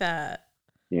 I like that.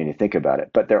 you need to think about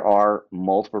it. But there are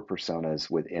multiple personas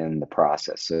within the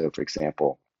process. So, for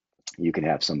example, you can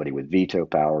have somebody with veto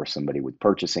power, somebody with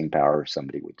purchasing power,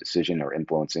 somebody with decision or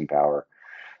influencing power.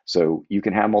 So you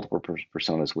can have multiple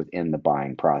personas within the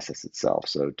buying process itself.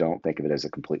 So don't think of it as a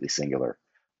completely singular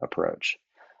approach.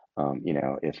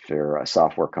 If they're a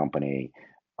software company,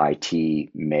 IT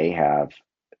may have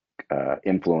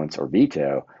influence or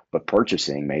veto, but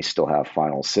purchasing may still have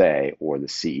final say, or the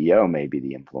CEO may be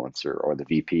the influencer, or the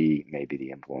VP may be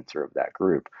the influencer of that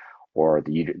group, or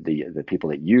the people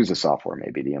that use the software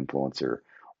may be the influencer,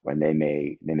 when they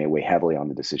may weigh heavily on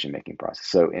the decision making process.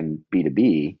 So in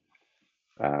B2B,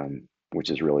 which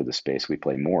is really the space we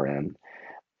play more in,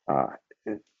 uh,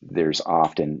 there's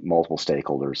often multiple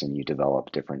stakeholders, and you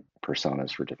develop different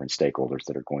personas for different stakeholders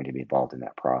that are going to be involved in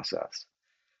that process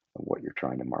of what you're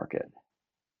trying to market.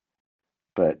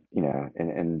 But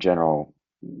in general,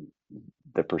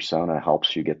 the persona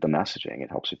helps you get the messaging.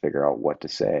 It helps you figure out what to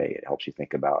say. It helps you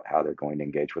think about how they're going to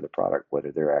engage with the product. What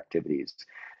are their activities?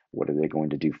 What are they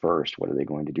going to do first? What are they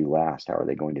going to do last? How are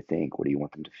they going to think? What do you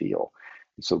want them to feel?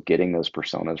 And so getting those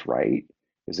personas right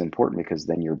is important, because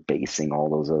then you're basing all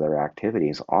those other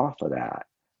activities off of that.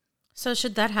 So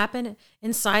should that happen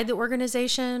inside the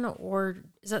organization, or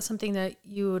is that something that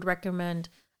you would recommend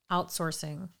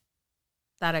outsourcing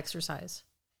that exercise?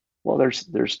 Well,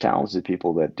 there's talented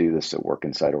people that do this at work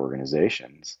inside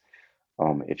organizations.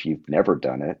 If you've never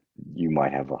done it, you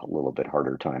might have a little bit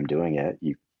harder time doing it.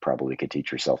 You probably could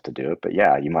teach yourself to do it, but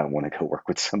yeah, you might want to go work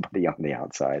with somebody on the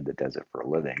outside that does it for a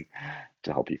living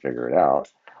to help you figure it out.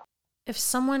 If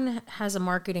someone has a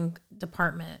marketing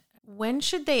department, when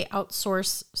should they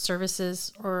outsource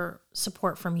services or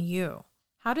support from you?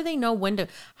 How do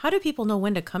people know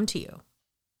when to come to you?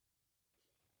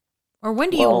 Or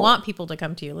when do you Well, want people to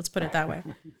come to you? Let's put it that way.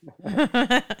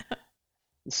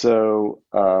 so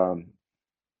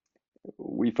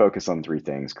we focus on three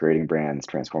things: creating brands,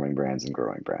 transforming brands, and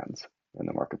growing brands in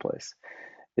the marketplace.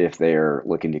 If they're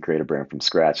looking to create a brand from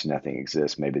scratch, nothing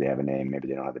exists. Maybe they have a name, maybe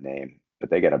they don't have a name, but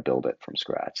they got to build it from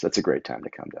scratch. That's a great time to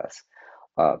come to us.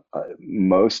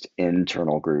 Most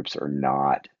internal groups are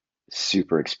not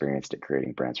super experienced at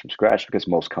creating brands from scratch, because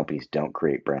most companies don't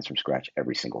create brands from scratch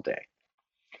every single day.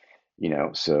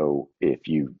 So if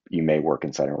you may work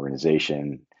inside an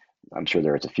organization, I'm sure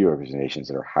there's a few organizations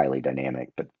that are highly dynamic,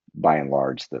 but by and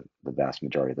large, the vast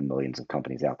majority of the millions of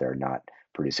companies out there are not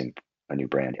producing a new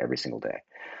brand every single day.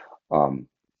 Um,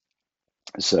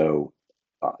 so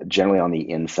generally on the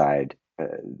inside,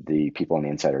 the people on the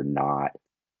inside are not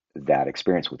that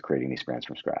experienced with creating these brands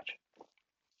from scratch.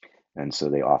 And so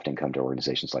they often come to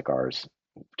organizations like ours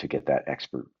to get that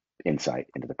expert insight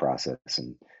into the process,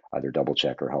 and either double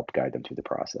check or help guide them through the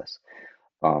process.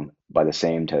 By the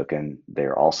same token,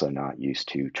 they're also not used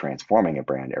to transforming a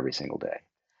brand every single day.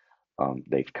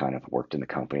 They've kind of worked in the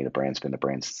company, the brand's been the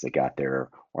brand since they got there,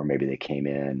 or maybe they came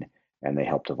in and they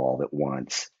helped evolve it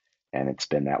once, and it's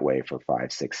been that way for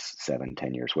 5, 6, 7,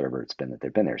 10 years, whatever it's been that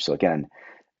they've been there. So again,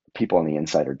 people on the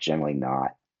inside are generally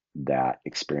not that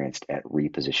experienced at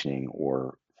repositioning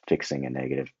or fixing a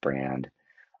negative brand,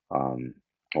 um,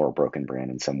 or a broken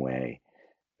brand in some way,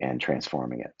 and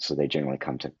transforming it. So they generally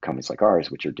come to companies like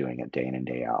ours, which are doing it day in and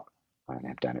day out, and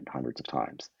have done it hundreds of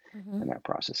times Hmm. in that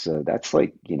process. So that's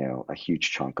like, a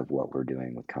huge chunk of what we're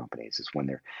doing with companies is when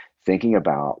they're thinking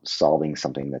about solving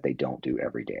something that they don't do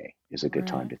every day is a good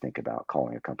time Right. to think about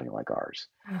calling a company like ours.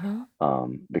 Hmm.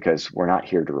 Because we're not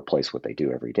here to replace what they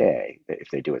do every day. If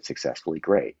they do it successfully,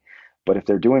 great. But if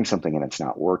they're doing something and it's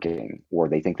not working, or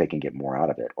they think they can get more out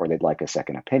of it, or they'd like a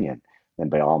second opinion, then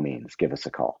by all means, give us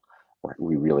a call.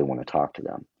 We really want to talk to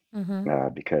them, Hmm.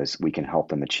 because we can help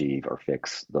them achieve or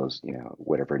fix those,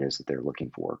 whatever it is that they're looking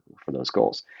for those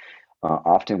goals.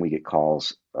 Often we get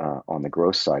calls on the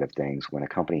growth side of things when a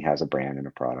company has a brand and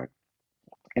a product,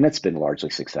 and it's been largely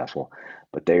successful,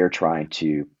 but they are trying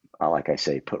to, like I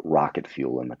say, put rocket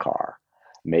fuel in the car,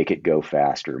 make it go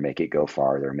faster, make it go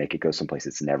farther, make it go someplace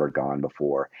it's never gone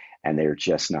before, and they're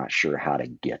just not sure how to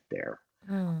get there.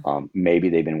 Mm. Maybe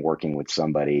they've been working with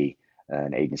somebody,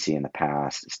 an agency in the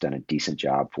past, it's done a decent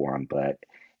job for them, but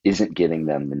isn't giving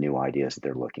them the new ideas that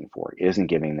they're looking for, isn't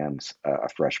giving them a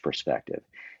fresh perspective,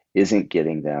 isn't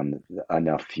giving them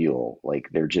enough fuel. Like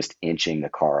they're just inching the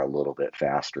car a little bit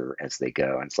faster as they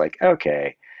go. And it's like,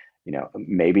 okay,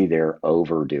 maybe they're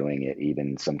overdoing it,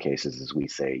 even in some cases, as we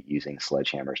say, using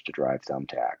sledgehammers to drive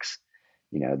thumbtacks.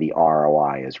 The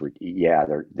ROI is, yeah,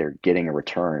 they're getting a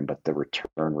return, but the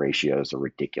return ratios are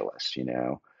ridiculous.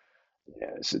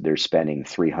 So they're spending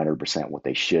 300% what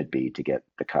they should be to get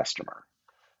the customer,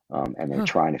 and they're Huh.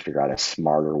 trying to figure out a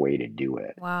smarter way to do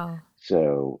it. Wow.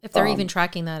 So If they're even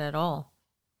tracking that at all.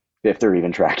 if they're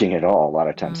even tracking it all, a lot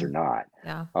of times they're Mm, not.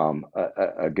 yeah.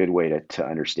 A good way to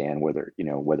understand whether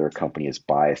a company is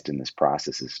biased in this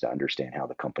process is to understand how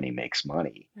the company makes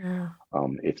money. Mm,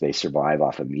 If they survive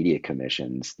off of media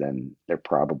commissions, then they're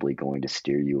probably going to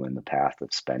steer you in the path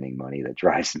of spending money that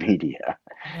drives media.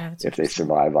 yeah, it's If they interesting.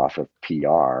 survive off of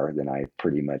PR, then I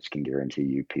pretty much can guarantee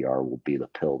you PR will be the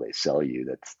pill they sell you.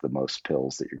 That's the most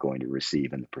pills that you're going to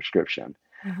receive in the prescription,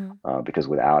 Mm-hmm. because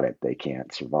without it, they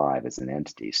can't survive as an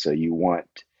entity. So you want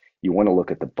to look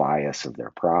at the bias of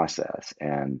their process,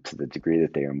 and to the degree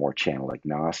that they are more channel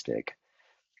agnostic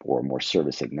or more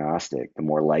service agnostic, the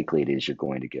more likely it is you're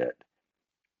going to get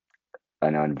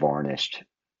an unvarnished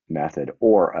method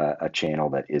or a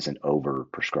channel that isn't over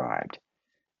prescribed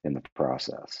in the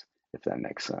process, if that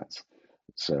makes sense.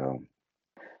 So,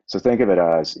 so think of it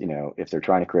as, if they're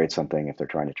trying to create something, if they're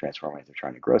trying to transform it, if they're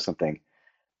trying to grow something,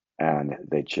 and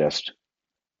they just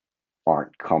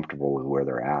aren't comfortable with where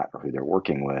they're at or who they're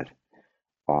working with,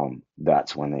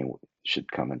 that's when they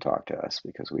should come and talk to us,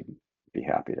 because we'd be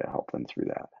happy to help them through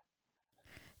that.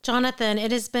 Jonathan,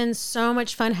 it has been so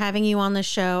much fun having you on the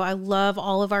show. I love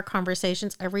all of our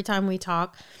conversations every time we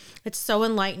talk. It's so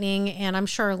enlightening, and I'm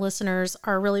sure our listeners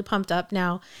are really pumped up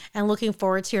now and looking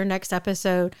forward to your next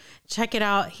episode. Check it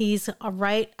out. He's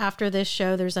right after this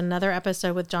show. There's another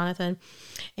episode with Jonathan.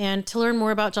 And to learn more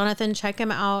about Jonathan, check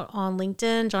him out on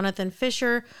LinkedIn, Jonathan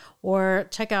Fisher, or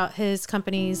check out his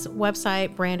company's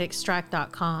website,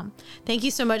 brandextract.com. Thank you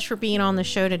so much for being on the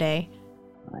show today.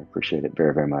 I appreciate it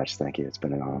very, very much. Thank you. It's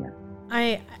been an honor.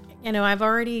 I've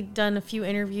already done a few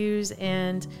interviews,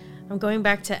 and I'm going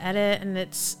back to edit, and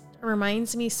it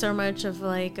reminds me so much of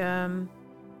like, what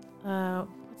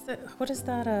is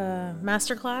that?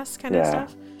 Masterclass kind of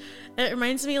stuff. It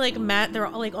reminds me like they're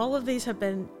like, all of these have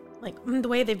been like, the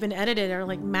way they've been edited are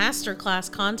like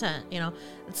masterclass content.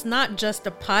 It's not just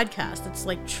a podcast. It's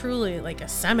like truly like a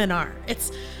seminar.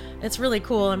 It's really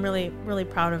cool. I'm really, really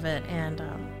proud of it. And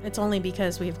it's only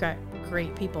because we've got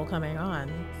great people coming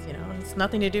on. It's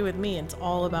nothing to do with me. It's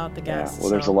all about the guests. Well,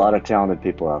 there's a lot of talented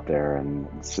people out there, and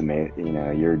it's amazing.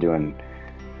 You're doing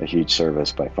a huge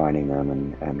service by finding them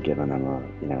and giving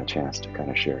them a chance to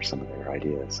kind of share some of their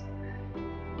ideas.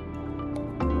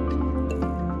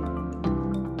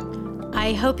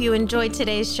 I hope you enjoyed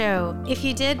today's show. If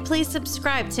you did, please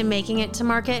subscribe to Making It to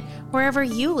Market wherever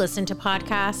you listen to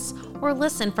podcasts, or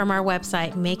listen from our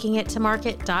website,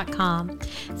 makingittomarket.com.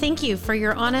 Thank you for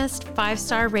your honest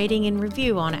 5-star rating and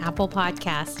review on Apple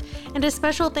Podcasts. And a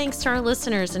special thanks to our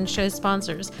listeners and show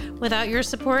sponsors. Without your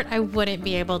support, I wouldn't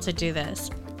be able to do this.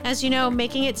 As you know,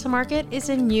 Making It to Market is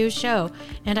a new show,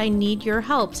 and I need your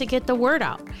help to get the word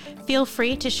out. Feel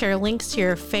free to share links to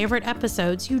your favorite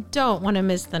episodes. You don't want to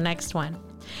miss the next one.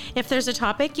 If there's a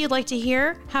topic you'd like to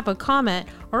hear, have a comment,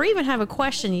 or even have a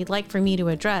question you'd like for me to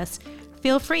address,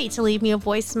 feel free to leave me a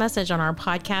voice message on our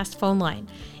podcast phone line.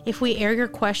 If we air your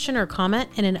question or comment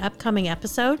in an upcoming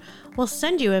episode, we'll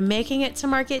send you a Making It to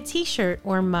Market t-shirt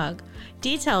or mug.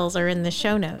 Details are in the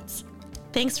show notes.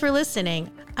 Thanks for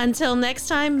listening. Until next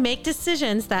time, make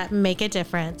decisions that make a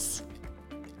difference.